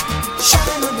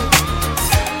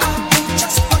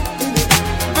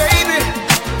 Baby,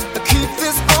 keep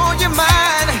this on your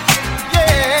mind,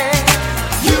 yeah.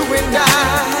 You and I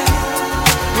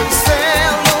will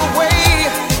sail away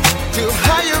to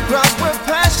higher grounds where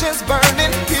passion's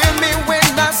burning. Hear me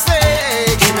when I say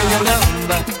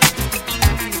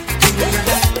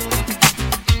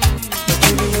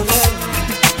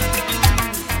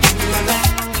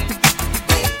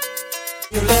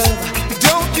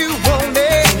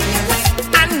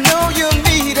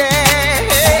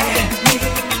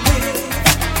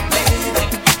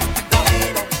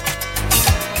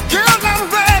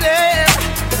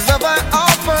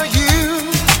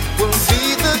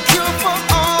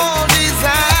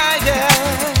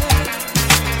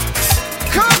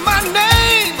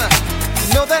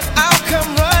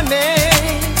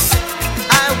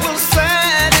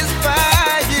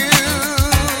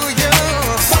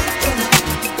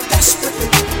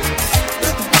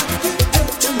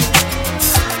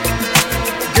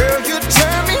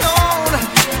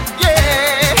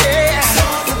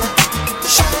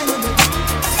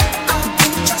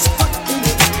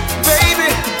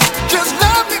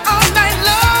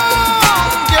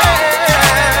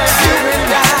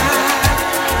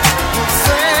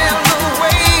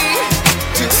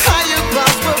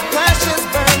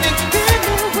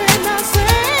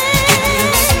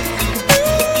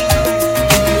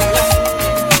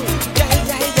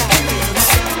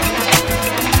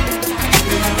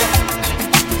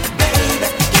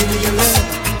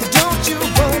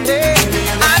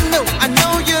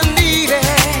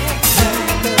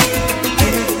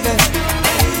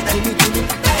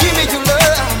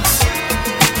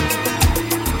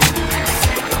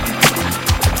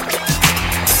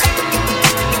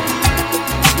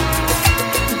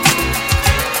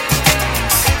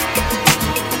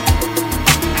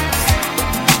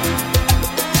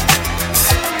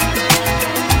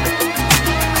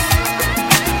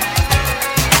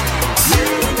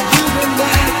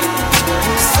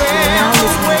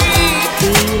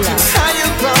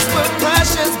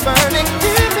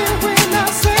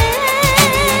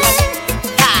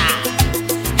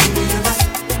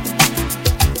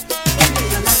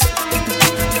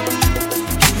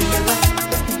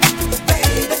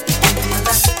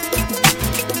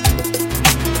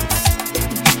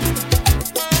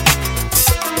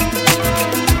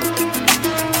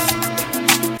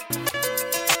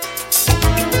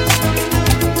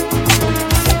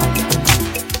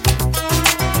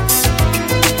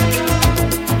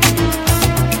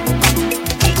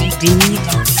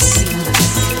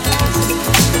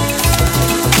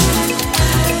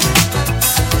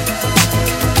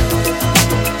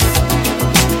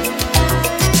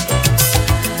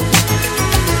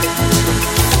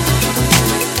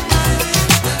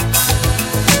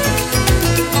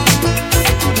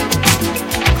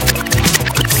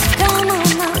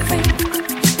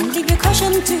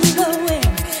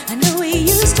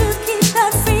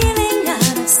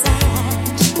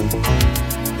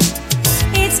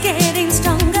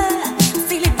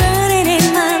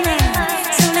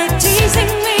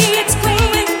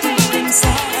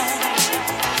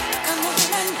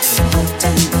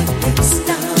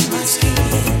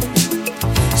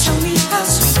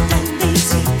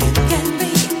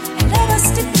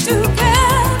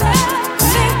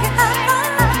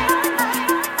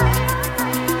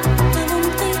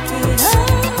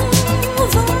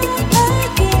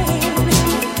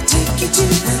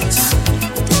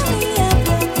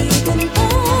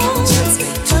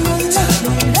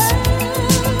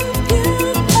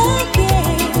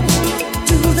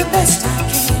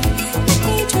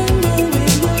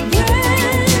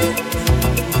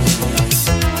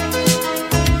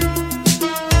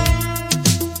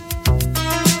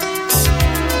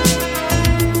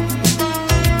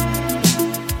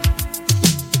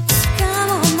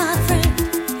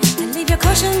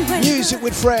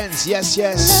with friends. Yes,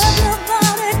 yes.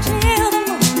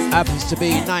 Happens to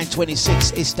be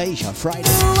 9:26. It's Deja Friday.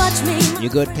 You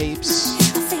good, peeps?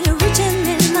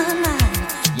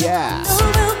 Yeah.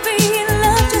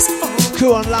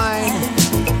 Crew online.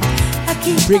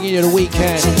 Bringing you the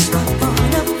weekend.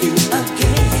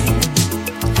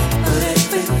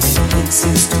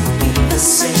 Seems to be the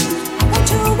same. I want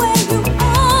you where you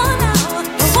are now.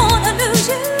 I wanna lose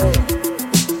you.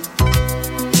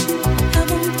 I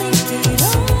won't think it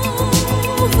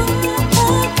over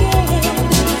again.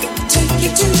 Take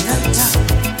you to the top.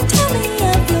 Tell me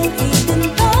of your hidden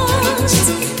thoughts.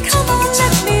 Come on,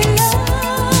 let me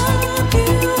love you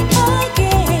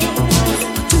again.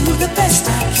 I'll do the best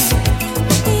I can.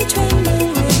 Let me tremble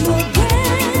with you again.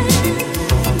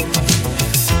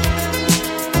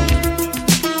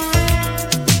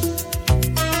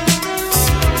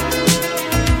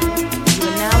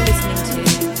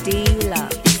 Dlux.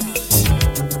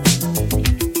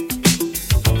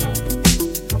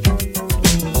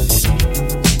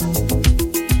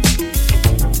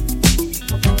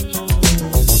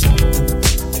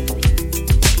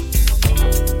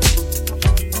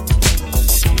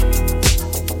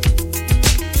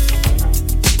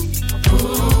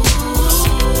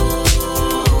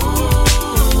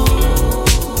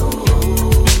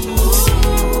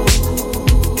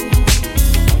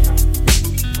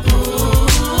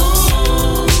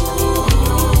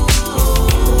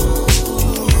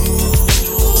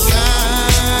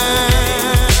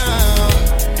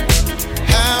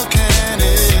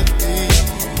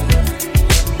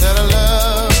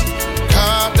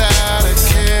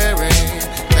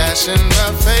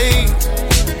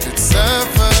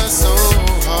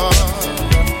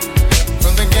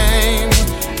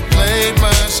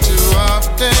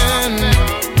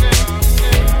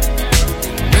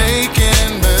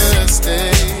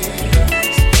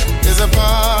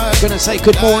 Gonna say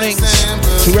good morning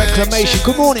to Reclamation.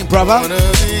 Good morning, brother.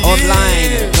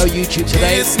 Online, no YouTube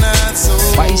today.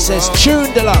 But he says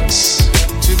tune Dlux.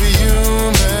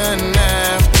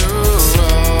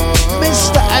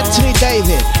 Mr. Anthony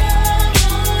David.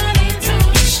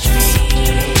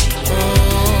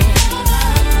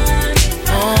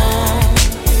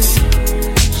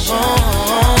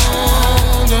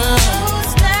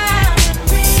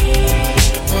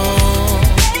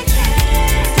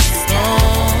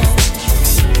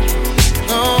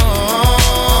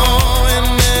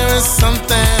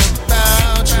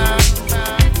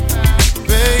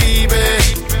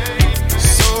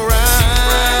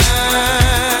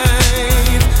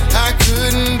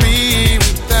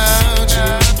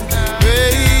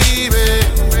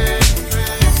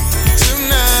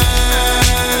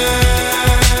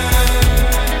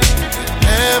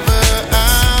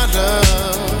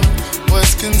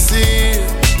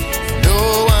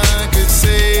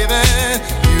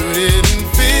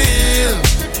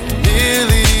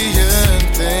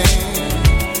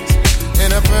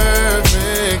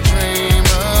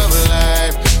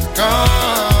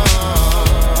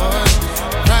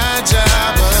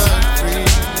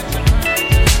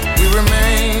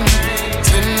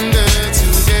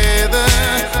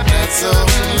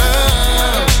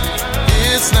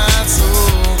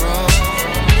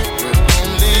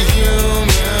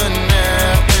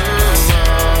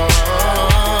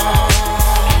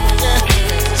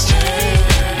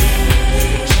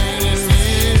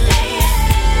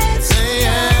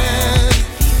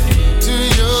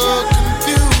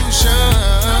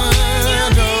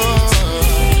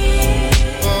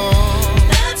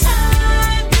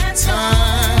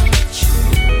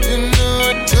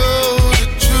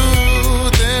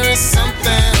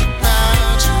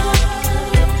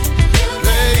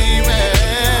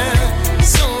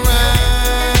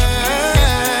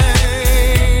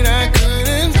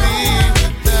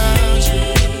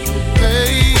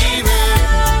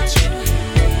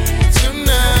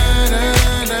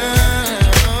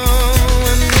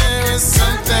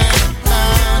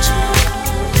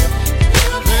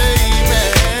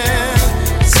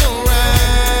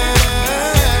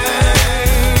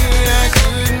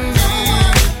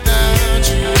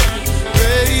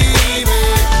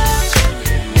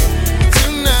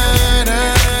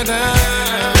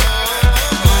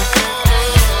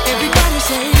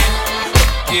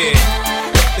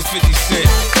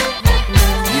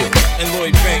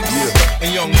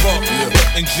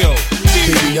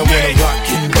 Baby, I wanna rock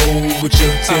and roll with you.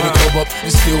 Tear the club up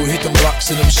and still hit them blocks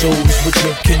and them shows with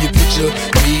you. Can you picture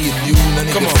me and you? None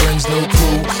of your friends, no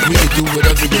crew. We can do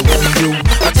whatever you wanna do.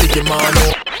 I take your mind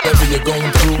on whatever you're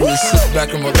going through. Is sit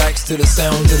back and relax to the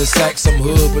sound of the sax. I'm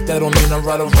hood, but that don't mean I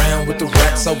ride around with the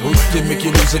rats. I work to make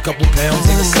you lose a couple pounds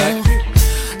in the sack.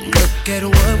 Look Look at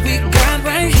what we got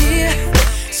right here.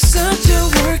 Such a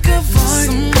work of art.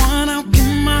 Someone I'll give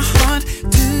my heart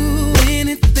to.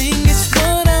 Anything is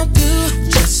what I'll do.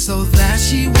 Just so that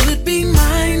she would be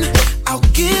mine. I'll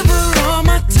give her all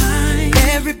my time.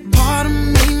 Every part of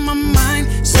me, my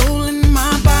mind, soul and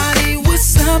my body.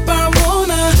 What's up? I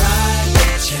wanna ride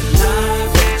with you,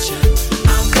 love with you.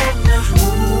 I wanna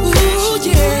move with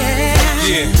you.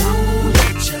 Yeah. Move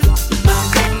with you. I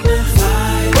wanna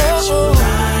ride with you,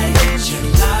 ride with you,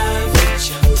 love with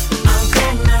you. I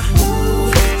wanna move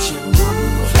with you,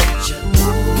 move with you,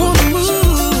 move with you.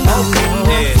 I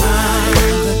wanna find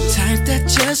the type that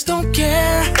just don't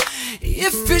care.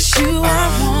 If it's you I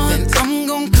want, I'm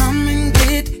gon' come and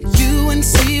get you and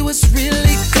see what's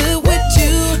really good with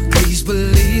you. Please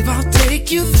believe I'll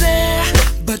take you there.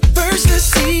 But first let's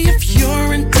see if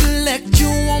your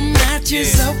intellectual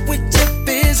matches up with your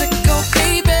physical,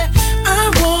 baby. I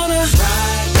wanna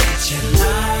ride with you,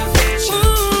 love with you.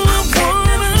 I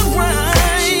wanna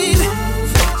ride.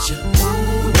 Move with you,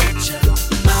 move with you.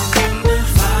 I wanna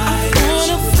fight. I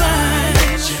wanna fight.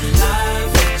 With you, love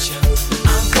with you.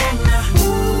 I wanna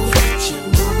move with you,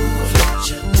 move with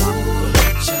you, move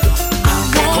with you. I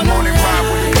wanna Come on and ride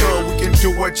with it, girl. We can do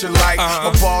what you like.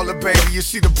 A baller, baby. You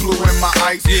see the blue in my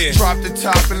ice. Drop the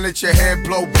top and let your hair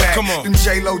blow back. Come on. Them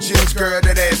J-Lo jeans, girl,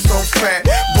 that ass so fat.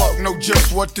 Buck know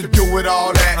just what to do with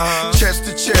all that. Chest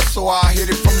to chest, so I hit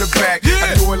it from the back.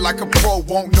 I do it like a pro,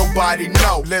 won't nobody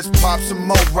know. Let's pop some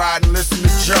more, ride and listen to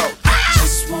Joe.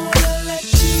 Just wanna let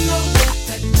you know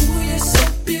that ooh, you're so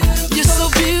beautiful. You're so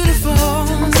beautiful.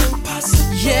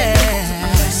 Yeah.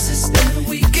 Places that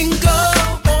we can go.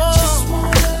 Just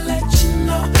wanna let you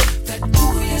know that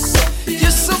ooh, you're so beautiful.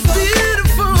 You're so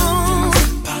beautiful.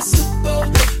 Impossible.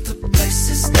 The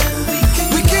places that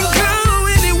we can go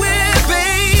anywhere,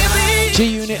 baby.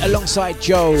 G-Unit alongside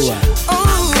Joe.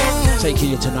 Taking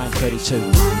you to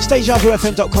 9:32.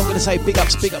 dejavufm.com. Gonna say big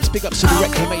ups to the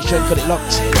Reclamation. Got it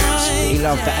locked. We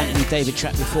love the Anthony David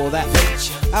track before that.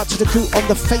 Out to the crew on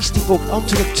the Facebook,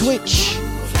 onto the Twitch.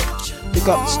 Big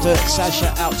ups to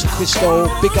Sasha, out to Crystal.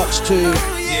 Big ups to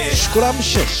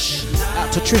Scrumptious.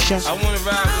 Out to Trisha. I wanna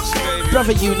ride with you, baby.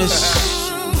 Brother Eunice.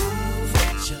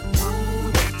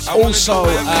 Also,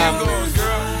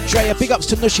 Drea, big ups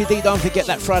to Nushi D. Don't forget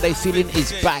that Friday Feeling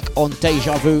is back on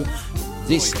Deja Vu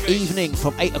this evening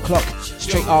from 8 o'clock,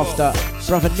 straight after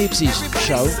Brother Nibsy's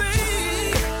show.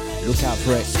 Look out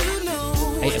for it.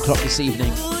 8 o'clock this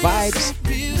evening. Vibes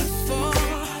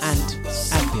and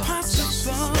ambience.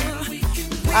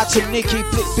 Out to Nikki,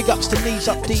 big ups to Knees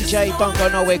Up DJ. Don't go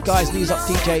nowhere, guys. Knees Up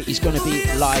DJ is going to be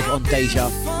live on Deja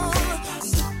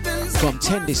from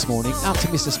 10 this morning. Out to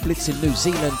Mr. Splits in New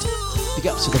Zealand. Big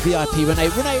ups to the VIP Renee.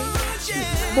 Renee,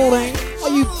 morning.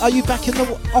 Are you back in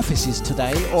the offices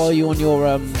today, or are you on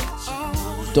your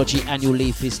dodgy annual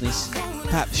leave business?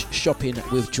 Perhaps shopping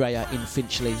with Drea in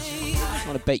Finchley. I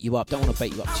want to bait you up. Don't want to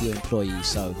bait you up to your employees,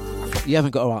 so you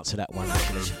haven't got to answer that one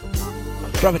actually.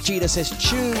 Brother Gina says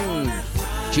tune.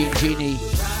 Genie.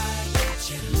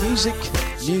 Music.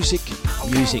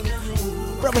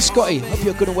 Brother Scotty, hope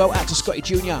you're good and well. Out to Scotty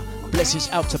Jr. Blessings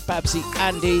out to Babsy,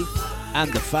 Andy,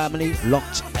 and the family,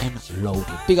 locked and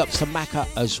loaded. Big ups to Macca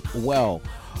as well.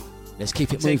 Let's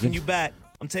keep it moving.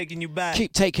 I'm taking you back.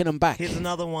 Keep taking them back. Here's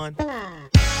another one.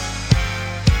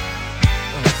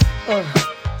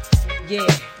 Yeah.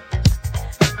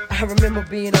 I remember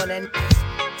being on that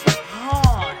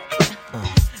hard.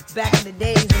 Back in the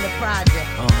days in the project.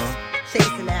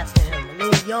 Chasing after him, a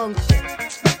little young chick.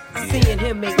 Seeing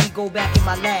him make me go back in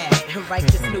my lab and write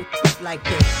this new like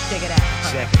this. Check it out.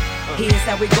 Here's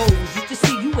how it goes. Used to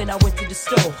see you when I went to the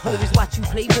store. Always watch you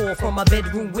play ball from my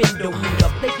bedroom window. The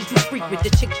places you freak with, the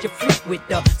chicks you freak with,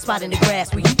 the spot in the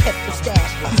grass where you kept your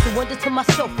stash. Used to wonder to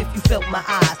myself if you felt my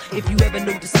eyes. If you ever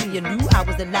noticed me and knew I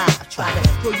was alive. Try to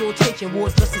throw your attention, wore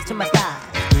dresses to my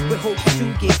thighs. With hopes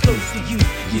to get close to you.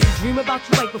 Used to dream about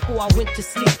you right before I went to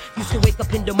sleep. Used to wake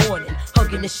up in the morning,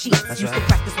 hugging the sheets. Used to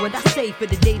practice what I say for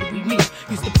the day that we meet.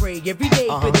 Used to pray every day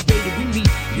for the day that we meet.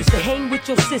 Used to hang with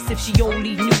your sis if she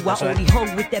only knew. I only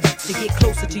hung with that bitch to get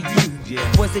closer to you.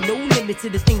 Wasn't no limit to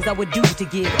the things I would do to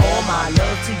give all my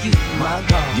love to you, my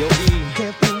God.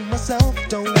 Can't fool myself,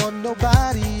 don't want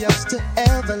nobody else to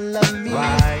ever love me. You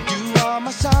are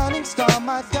my shining star,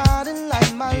 my guiding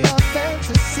light, my love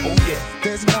fantasy.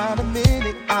 There's not a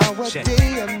minute, hour,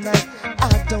 day or night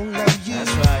I don't love you.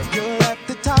 You're at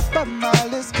the top of my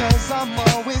list, cause I'm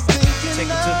always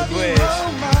thinking of you,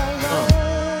 oh my love.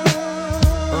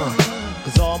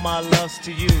 Cause all my love's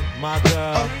to you, my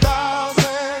girl.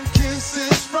 1,000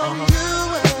 kisses from you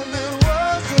and it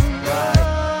wasn't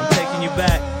I'm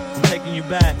taking you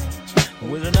back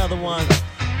with another one.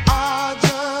 I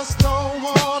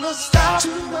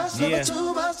Yeah.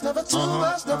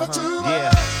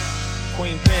 Yeah.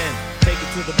 Queen Pen, take it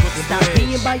to the Brooklyn Stop Bridge.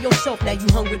 being by yourself, now you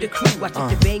hung with the crew. I took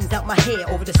the bangs out my hair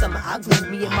over the summer. I grew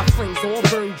me and my friends, all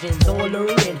virgins, all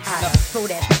learning how to throw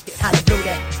that, how to blow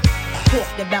that.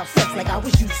 Talked about sex like I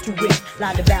was used to it.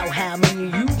 Lied about how me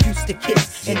and you used to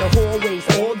kiss in the hallways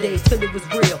all day till it was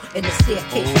real. In the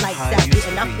staircase, lights out,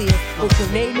 getting our feels. Wrote your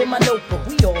name in my notebook,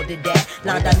 we all did that.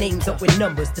 Lined our names up with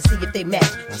numbers to see if they match.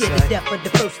 Scared to death for the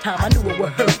first time, I knew it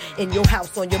would hurt. In your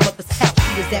house, on your mother's couch,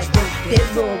 she was at work.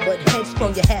 Dead wrong, but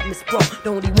headstrong, you had me sprung. The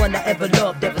only one I ever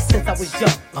loved ever since I was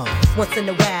young. Once in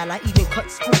a while, I even cut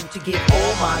school to give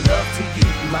all my love to you,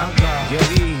 my God.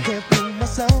 Can't fool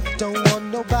myself, don't want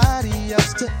nobody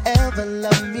else to ever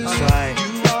love me. Right.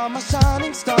 You are my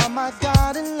shining star, my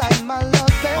guiding light, my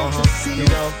love fantasy. You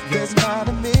know, there's not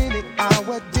a minute,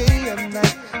 hour, day, or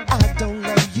night I don't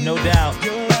love you. No doubt.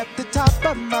 You're at the top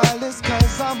of my list,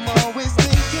 cause I'm always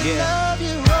thinking of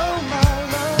you, oh my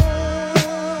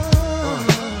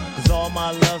love. Cause all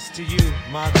my love's to you,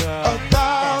 my girl.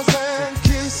 1,000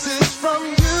 kisses from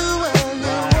you and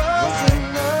it wasn't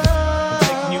enough.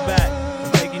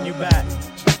 I'm taking you back.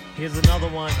 Here's another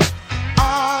one.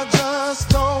 I just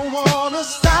don't wanna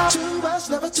stop. Too much,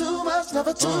 never too much,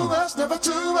 never too much, never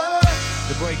too much.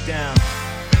 The breakdown.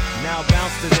 Now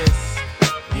bounce to this.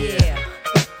 Yeah.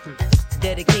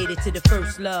 Dedicated to the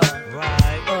first love.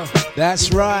 Right.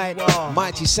 That's right.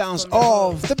 Mighty sounds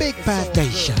of the Big Bad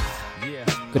Deja.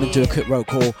 Gonna do a quick roll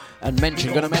call and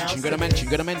gonna mention.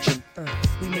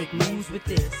 We make moves with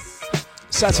this.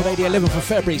 Saturday the 11th of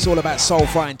February, it's all about soul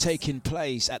frying taking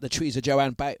place at the Trees of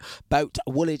Joanne Boat,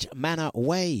 Woolwich Manor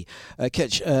Way.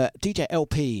 Catch DJ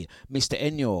LP, Mr.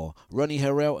 Enyor, Ronnie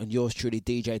Harrell and yours truly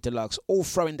DJ Dlux, all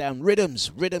throwing down rhythms,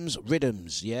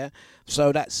 yeah?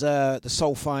 So that's the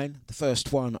Soul Fine, the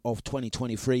first one of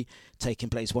 2023, taking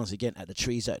place once again at the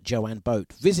Trees at Joanne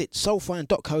Boat. Visit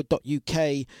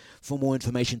soulfine.co.uk for more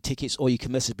information, tickets, or you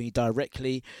can message me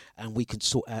directly and we can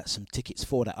sort out some tickets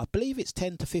for that. I believe it's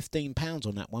 £10 to £15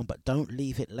 on that one, but don't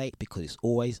leave it late because it's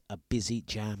always a busy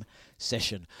jam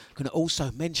session. Gonna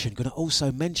also mention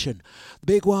the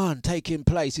big one taking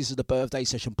place. This is the birthday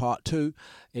session part 2.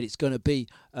 It's gonna be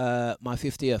my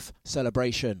 50th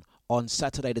celebration on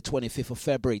Saturday the 25th of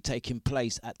February, taking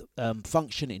place at the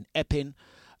function in Epping.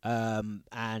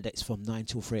 And it's from 9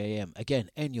 till 3 a.m.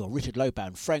 Again, Enyor, Richard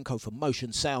Loban, Franco from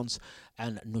Motion Sounds,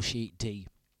 and Nushi D.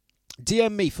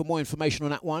 DM me for more information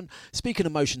on that one. Speaking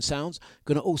of Motion Sounds,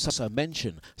 going to also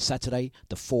mention Saturday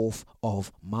the 4th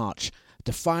of March.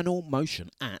 The final motion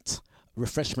at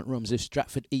Refreshment Rooms in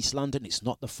Stratford, East London. It's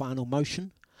not the final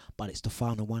motion, but it's the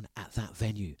final one at that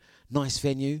venue. Nice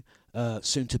venue,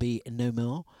 soon to be no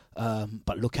more.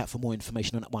 But look out for more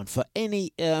information on that one. For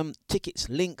any tickets,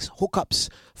 links, hookups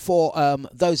for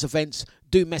those events,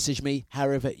 do message me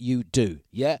however you do.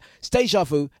 Yeah, it's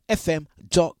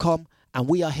dejavufm.com, and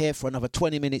we are here for another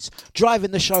 20 minutes,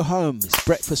 driving the show home. It's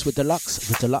Breakfast with Dlux,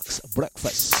 the Dlux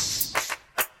Breakfast.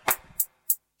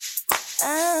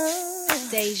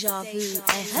 Deja Vu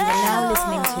FM. You're now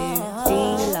listening to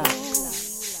Dlux.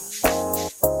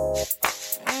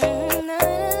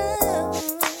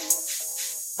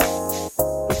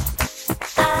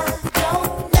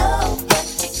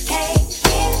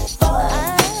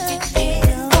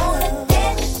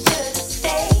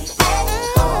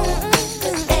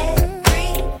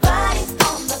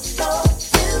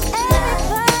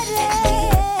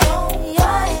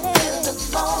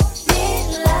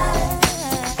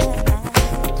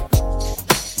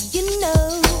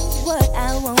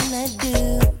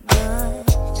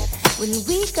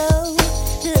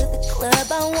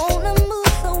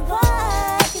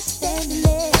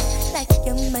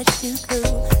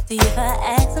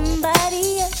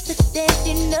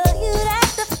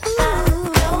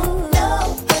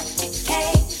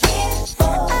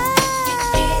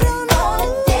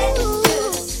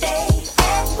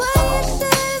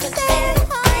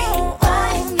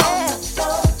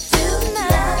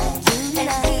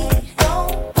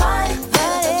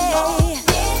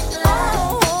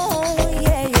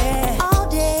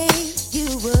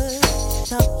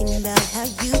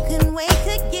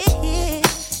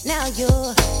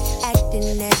 You're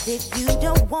acting as if you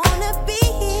don't wanna be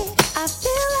here. I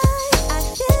feel like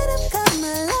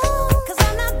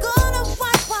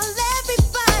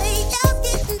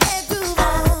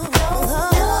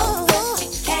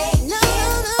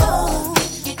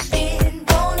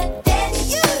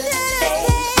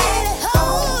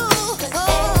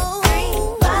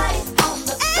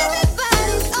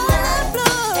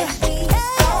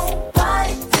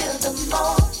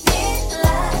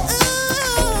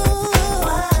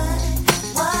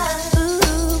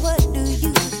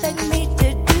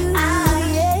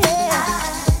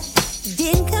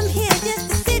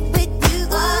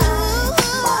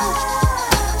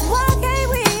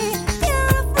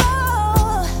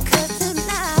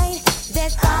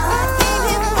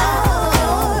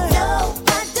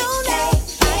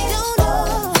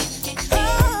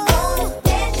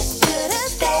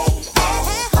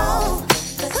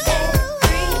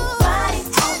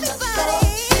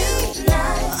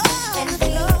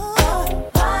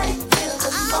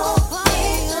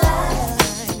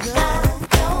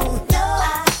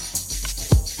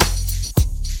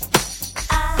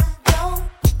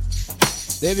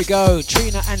There we go,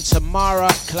 Trina and Tamara,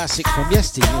 classic from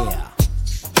yesteryear.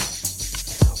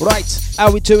 Right,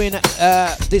 how we doing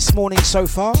this morning so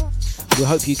far? We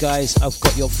hope you guys have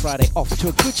got your Friday off to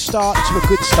a good start,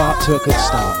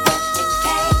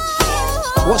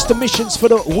 What's the missions for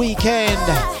the weekend?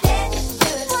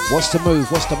 What's the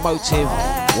move? What's the motive?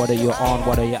 What are you on?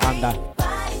 What are you under?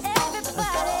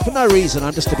 For no reason,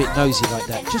 I'm just a bit nosy like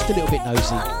that. Just a little bit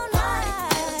nosy.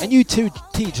 And you two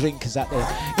tea drinkers out there.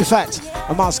 In fact,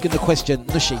 I'm asking the question,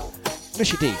 Nushi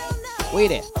D, where you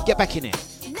there? Get back in here.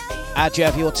 How do you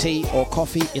have your tea or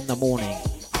coffee in the morning?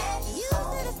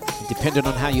 And depending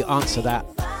on how you answer that,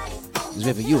 is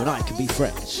whether you and I can be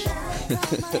friends.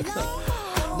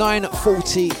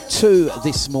 9:42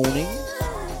 this morning,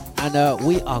 and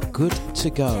we are good to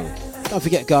go. Don't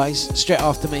forget, guys, straight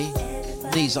after me,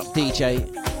 Knees Up DJ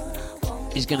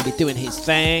is going to be doing his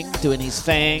thing.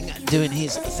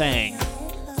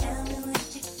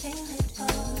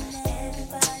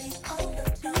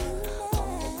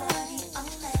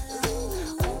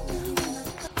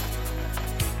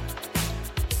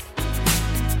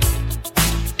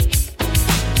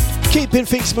 Keeping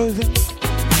things moving.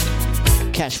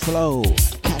 Cash flow. You're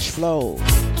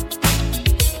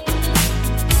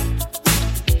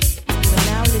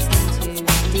now listening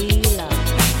to Dlux.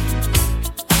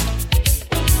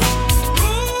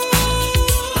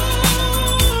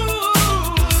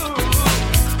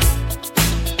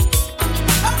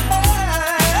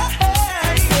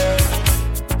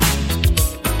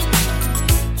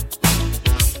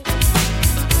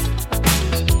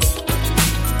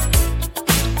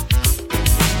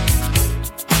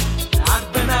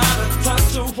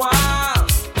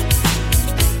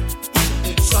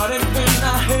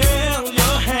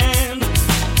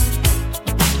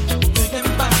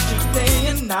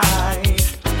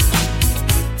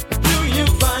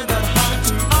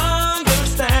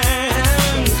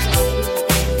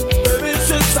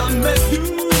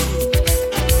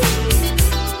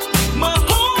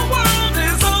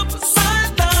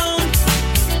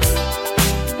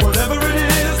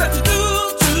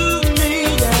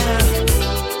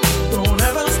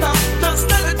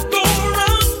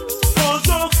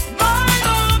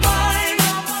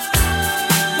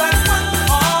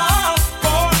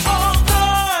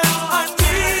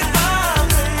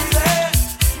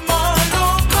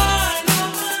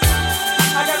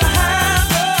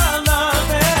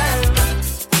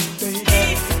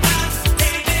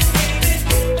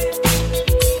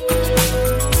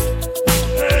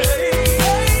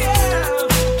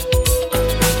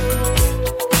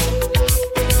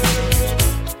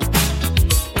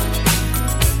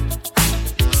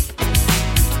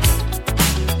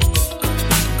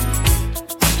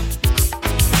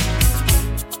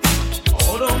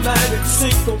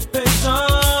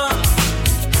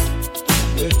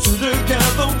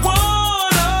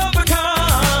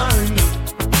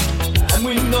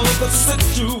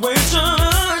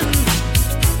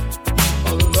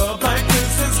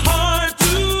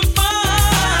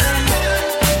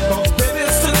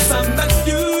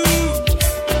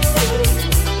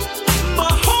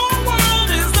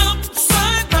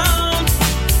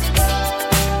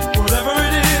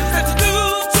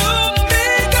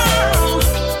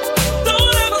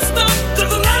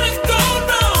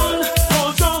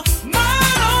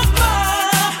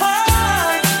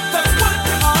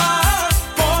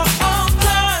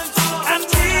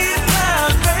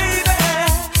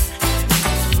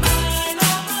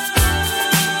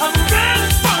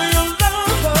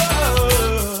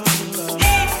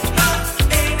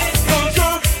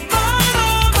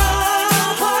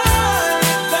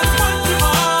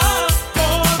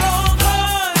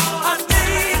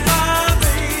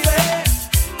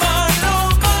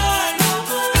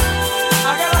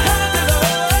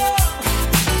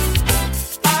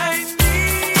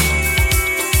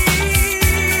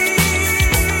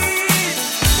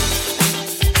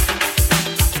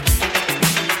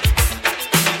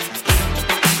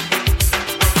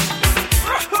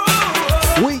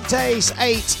 Weekdays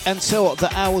 8 until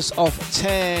the hours of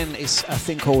 10. It's a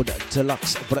thing called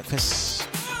Dlux Breakfast.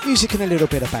 Music and a little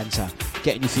bit of banter.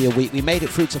 Getting you for your week. We made it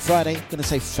through to Friday. Gonna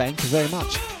say thank you very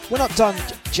much. We're not done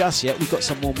just yet. We've got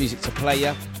some more music to play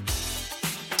you.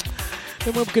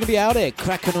 Then we're gonna be out there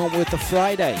cracking on with the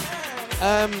Friday.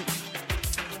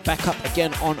 Back up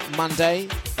again on Monday.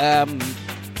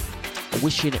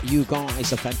 Wishing you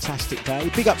guys a fantastic day.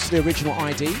 Big ups to the original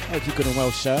ID. Hope you're good and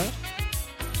well, sir.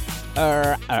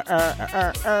 We're at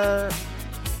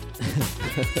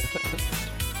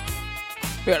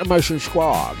the Motion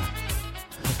Squad.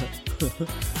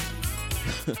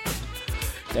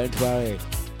 Don't worry,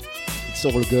 it's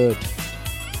all good.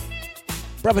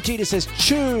 Brother Gina says,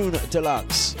 tune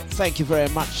Dlux. Thank you very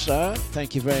much, sir.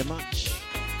 Thank you very much.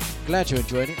 Glad you're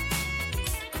enjoying it.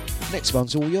 Next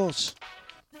one's all yours.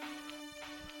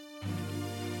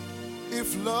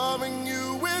 If loving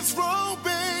you is wrong,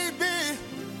 baby,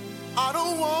 I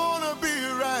don't wanna be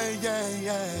right, yeah,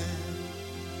 yeah.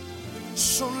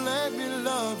 So let me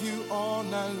love you all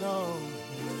night long,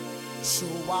 so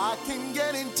I can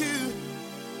get into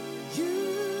you.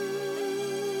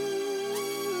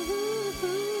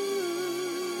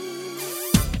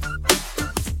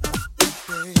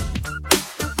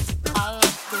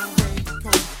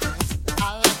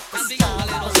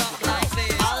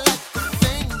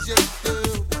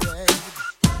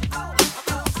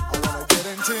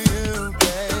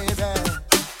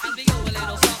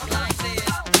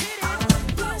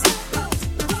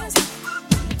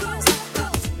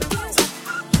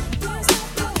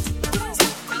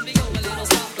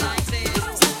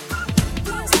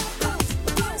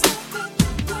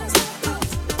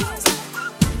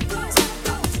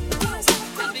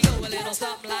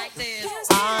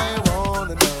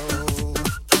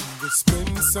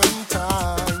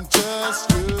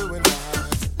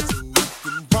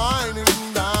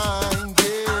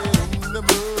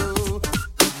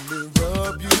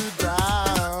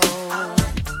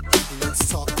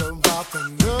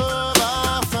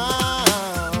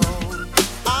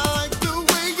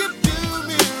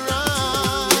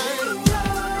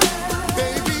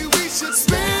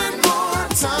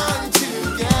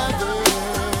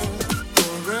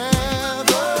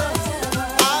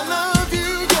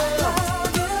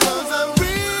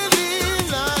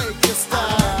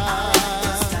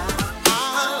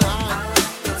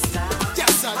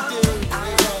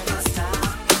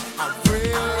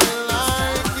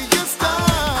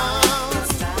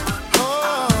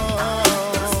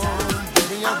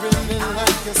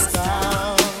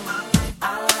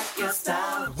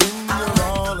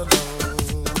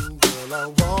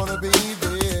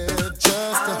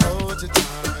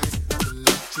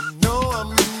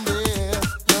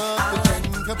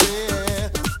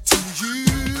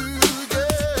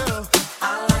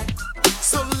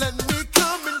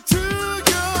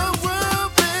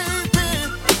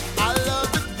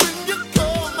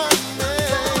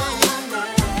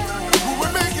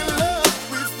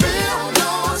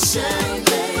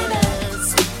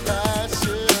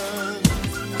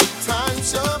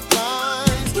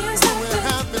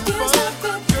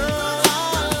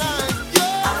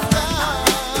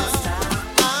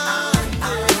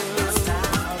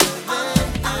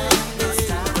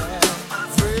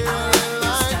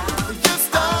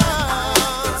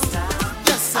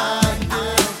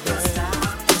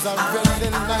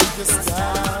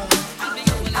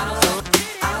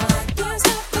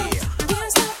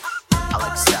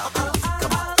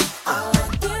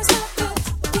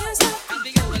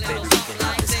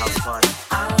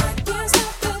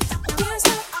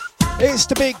 It's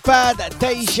the big bad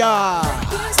Deja.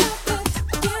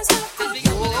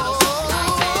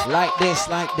 Like this,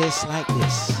 like this, like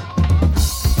this.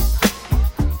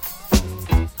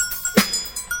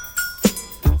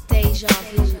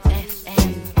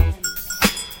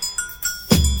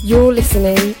 You're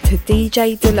listening to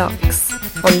DJ Dlux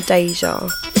on Deja.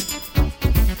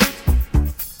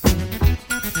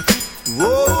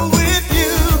 Whoa, with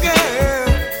you, girl,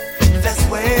 that's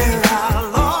where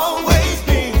I'll always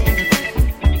be.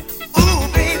 Ooh,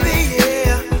 baby,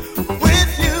 yeah.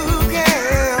 With you,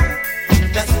 girl,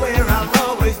 that's where I'll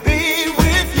always be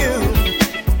with you.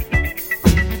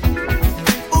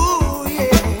 Ooh,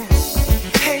 yeah.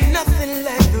 Ain't nothing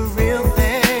like the real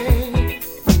thing.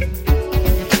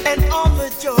 And all the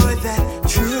joy that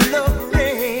true love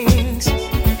brings.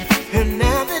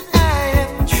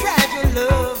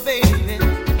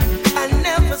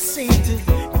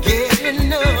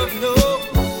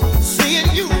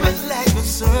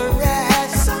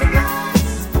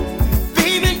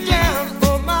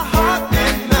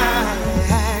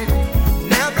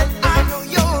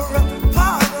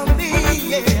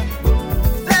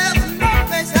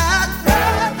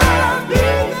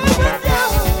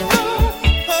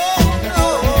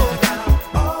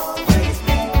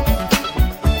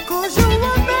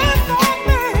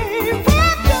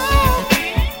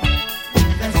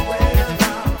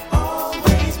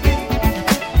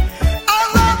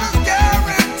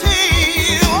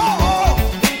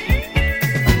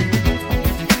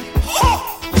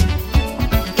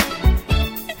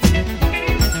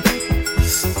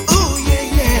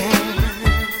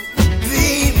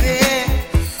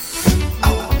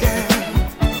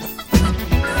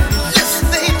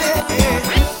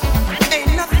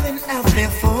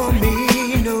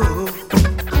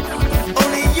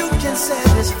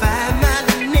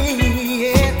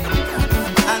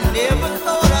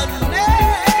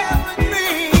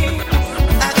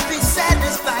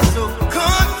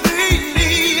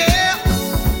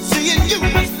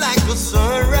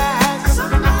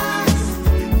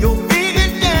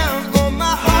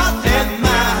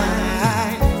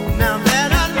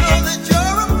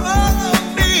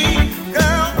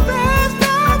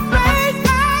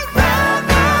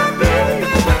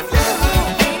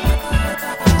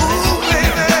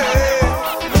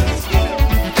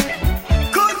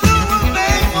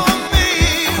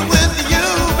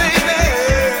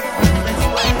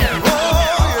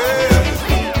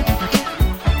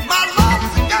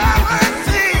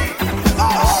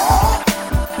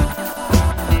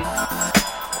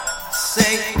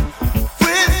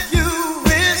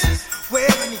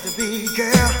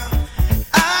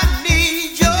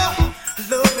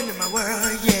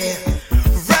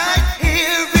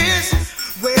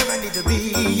 to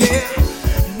be, yeah.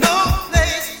 No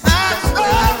place I'd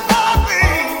rather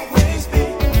always be.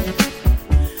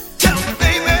 Tell me,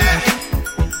 baby,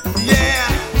 yeah.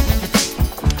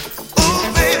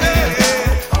 Ooh, baby,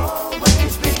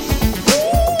 always be.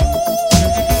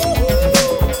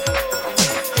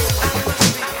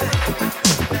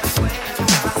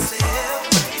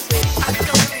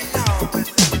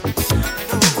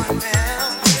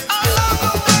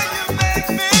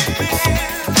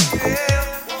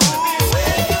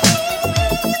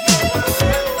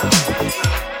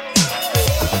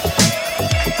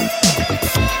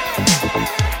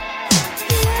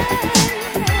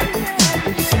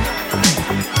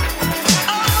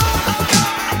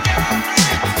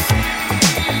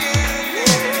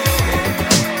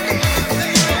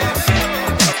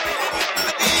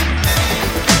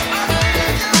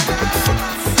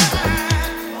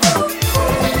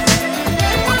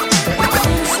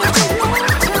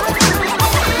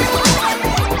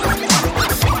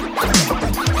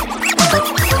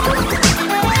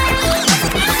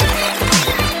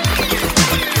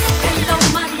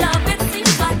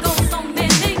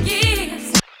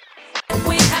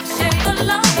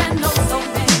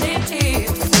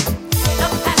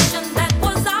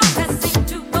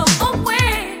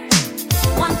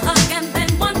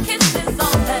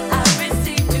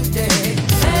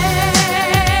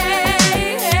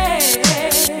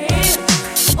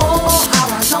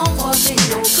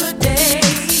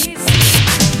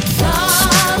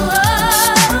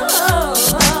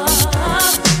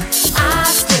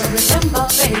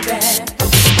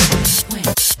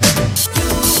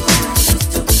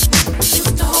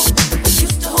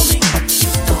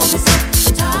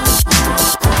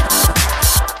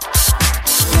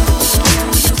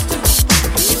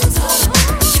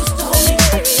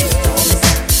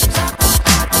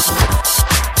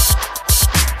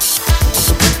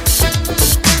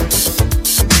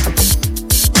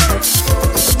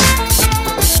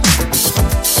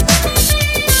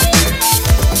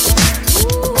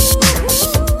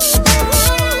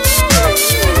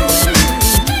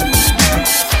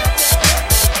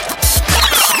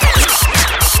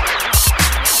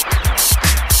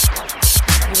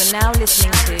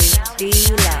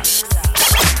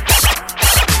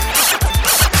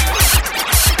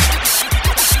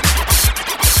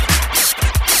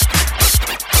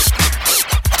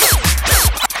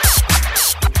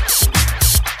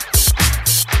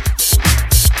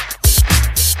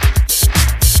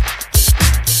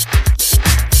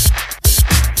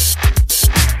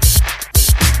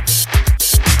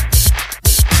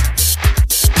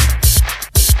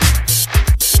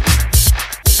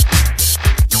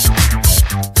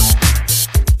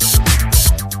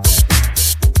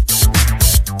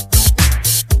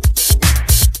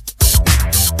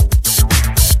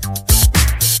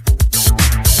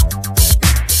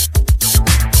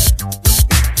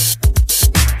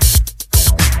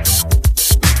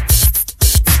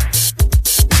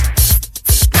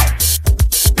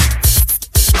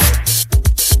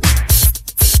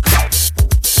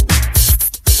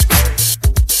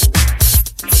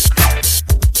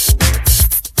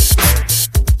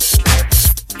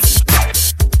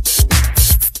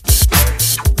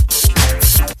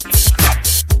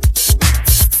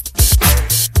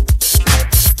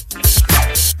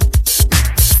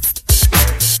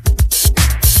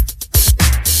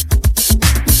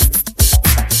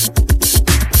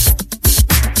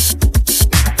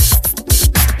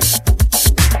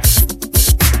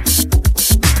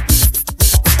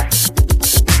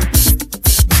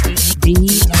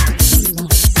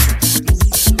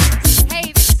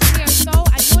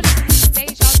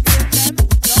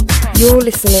 You're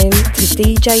listening to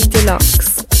DJ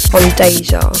Dlux on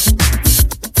Deja.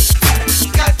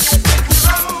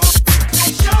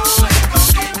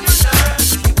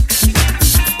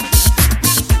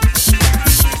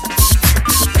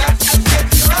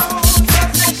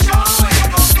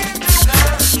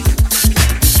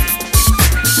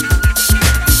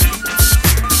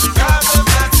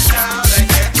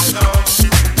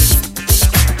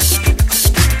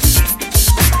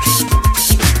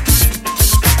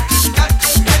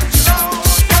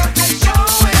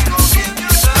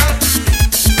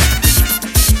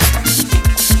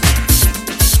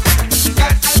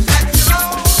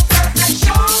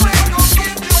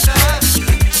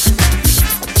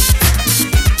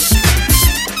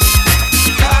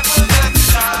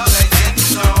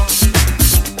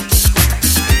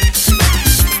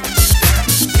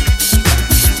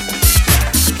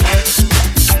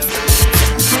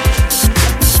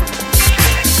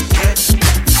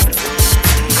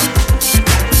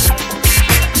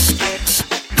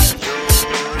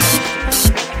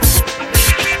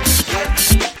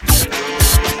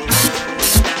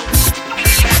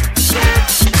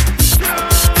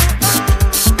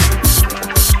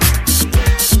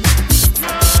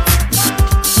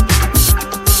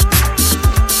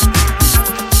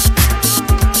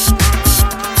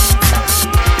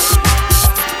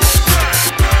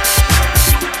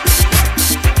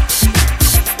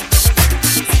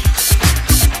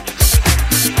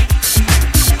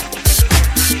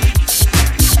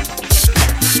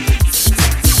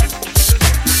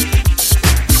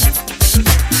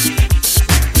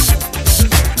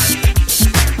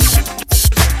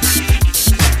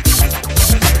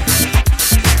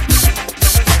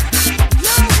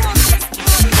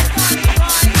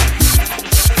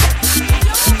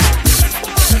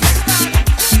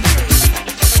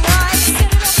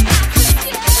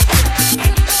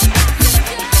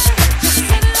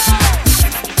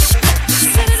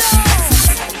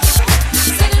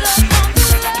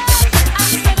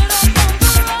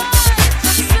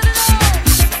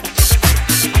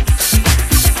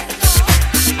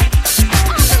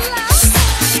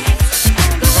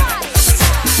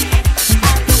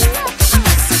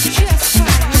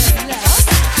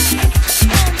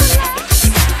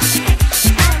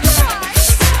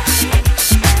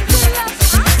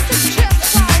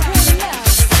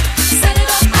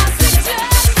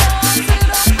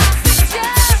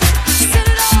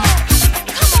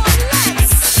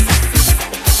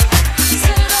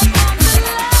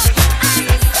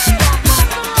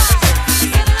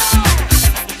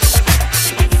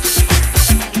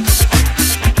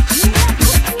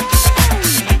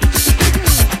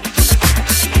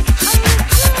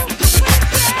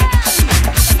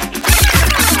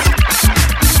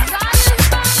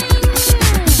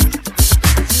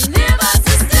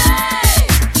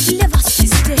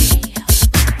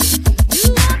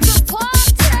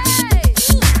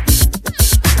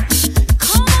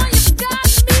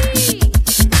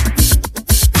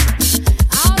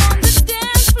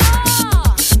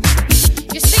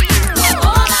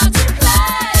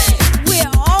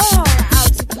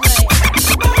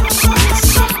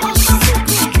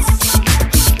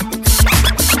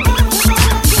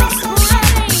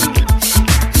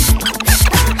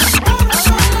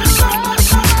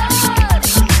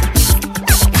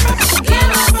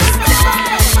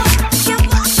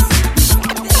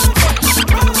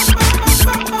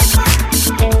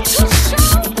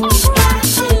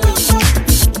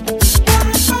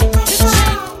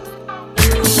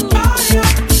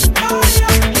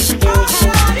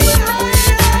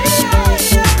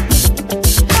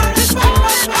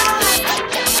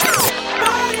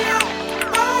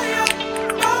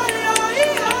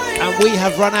 we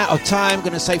have run out of time.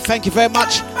 Going to say thank you very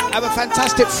much. Have a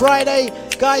fantastic Friday,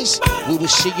 guys. We will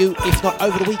see you, if not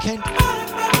over the weekend.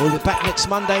 We'll be back next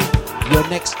Monday. Your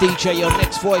next DJ, your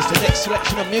next voice, the next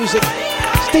selection of music.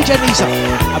 It's DJ Nisa.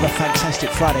 Have a fantastic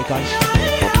Friday, guys.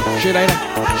 See you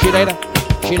later. See you later.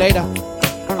 See you later.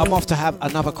 I'm off to have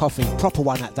another coffee. Proper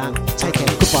one at that. Take care.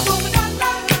 Goodbye.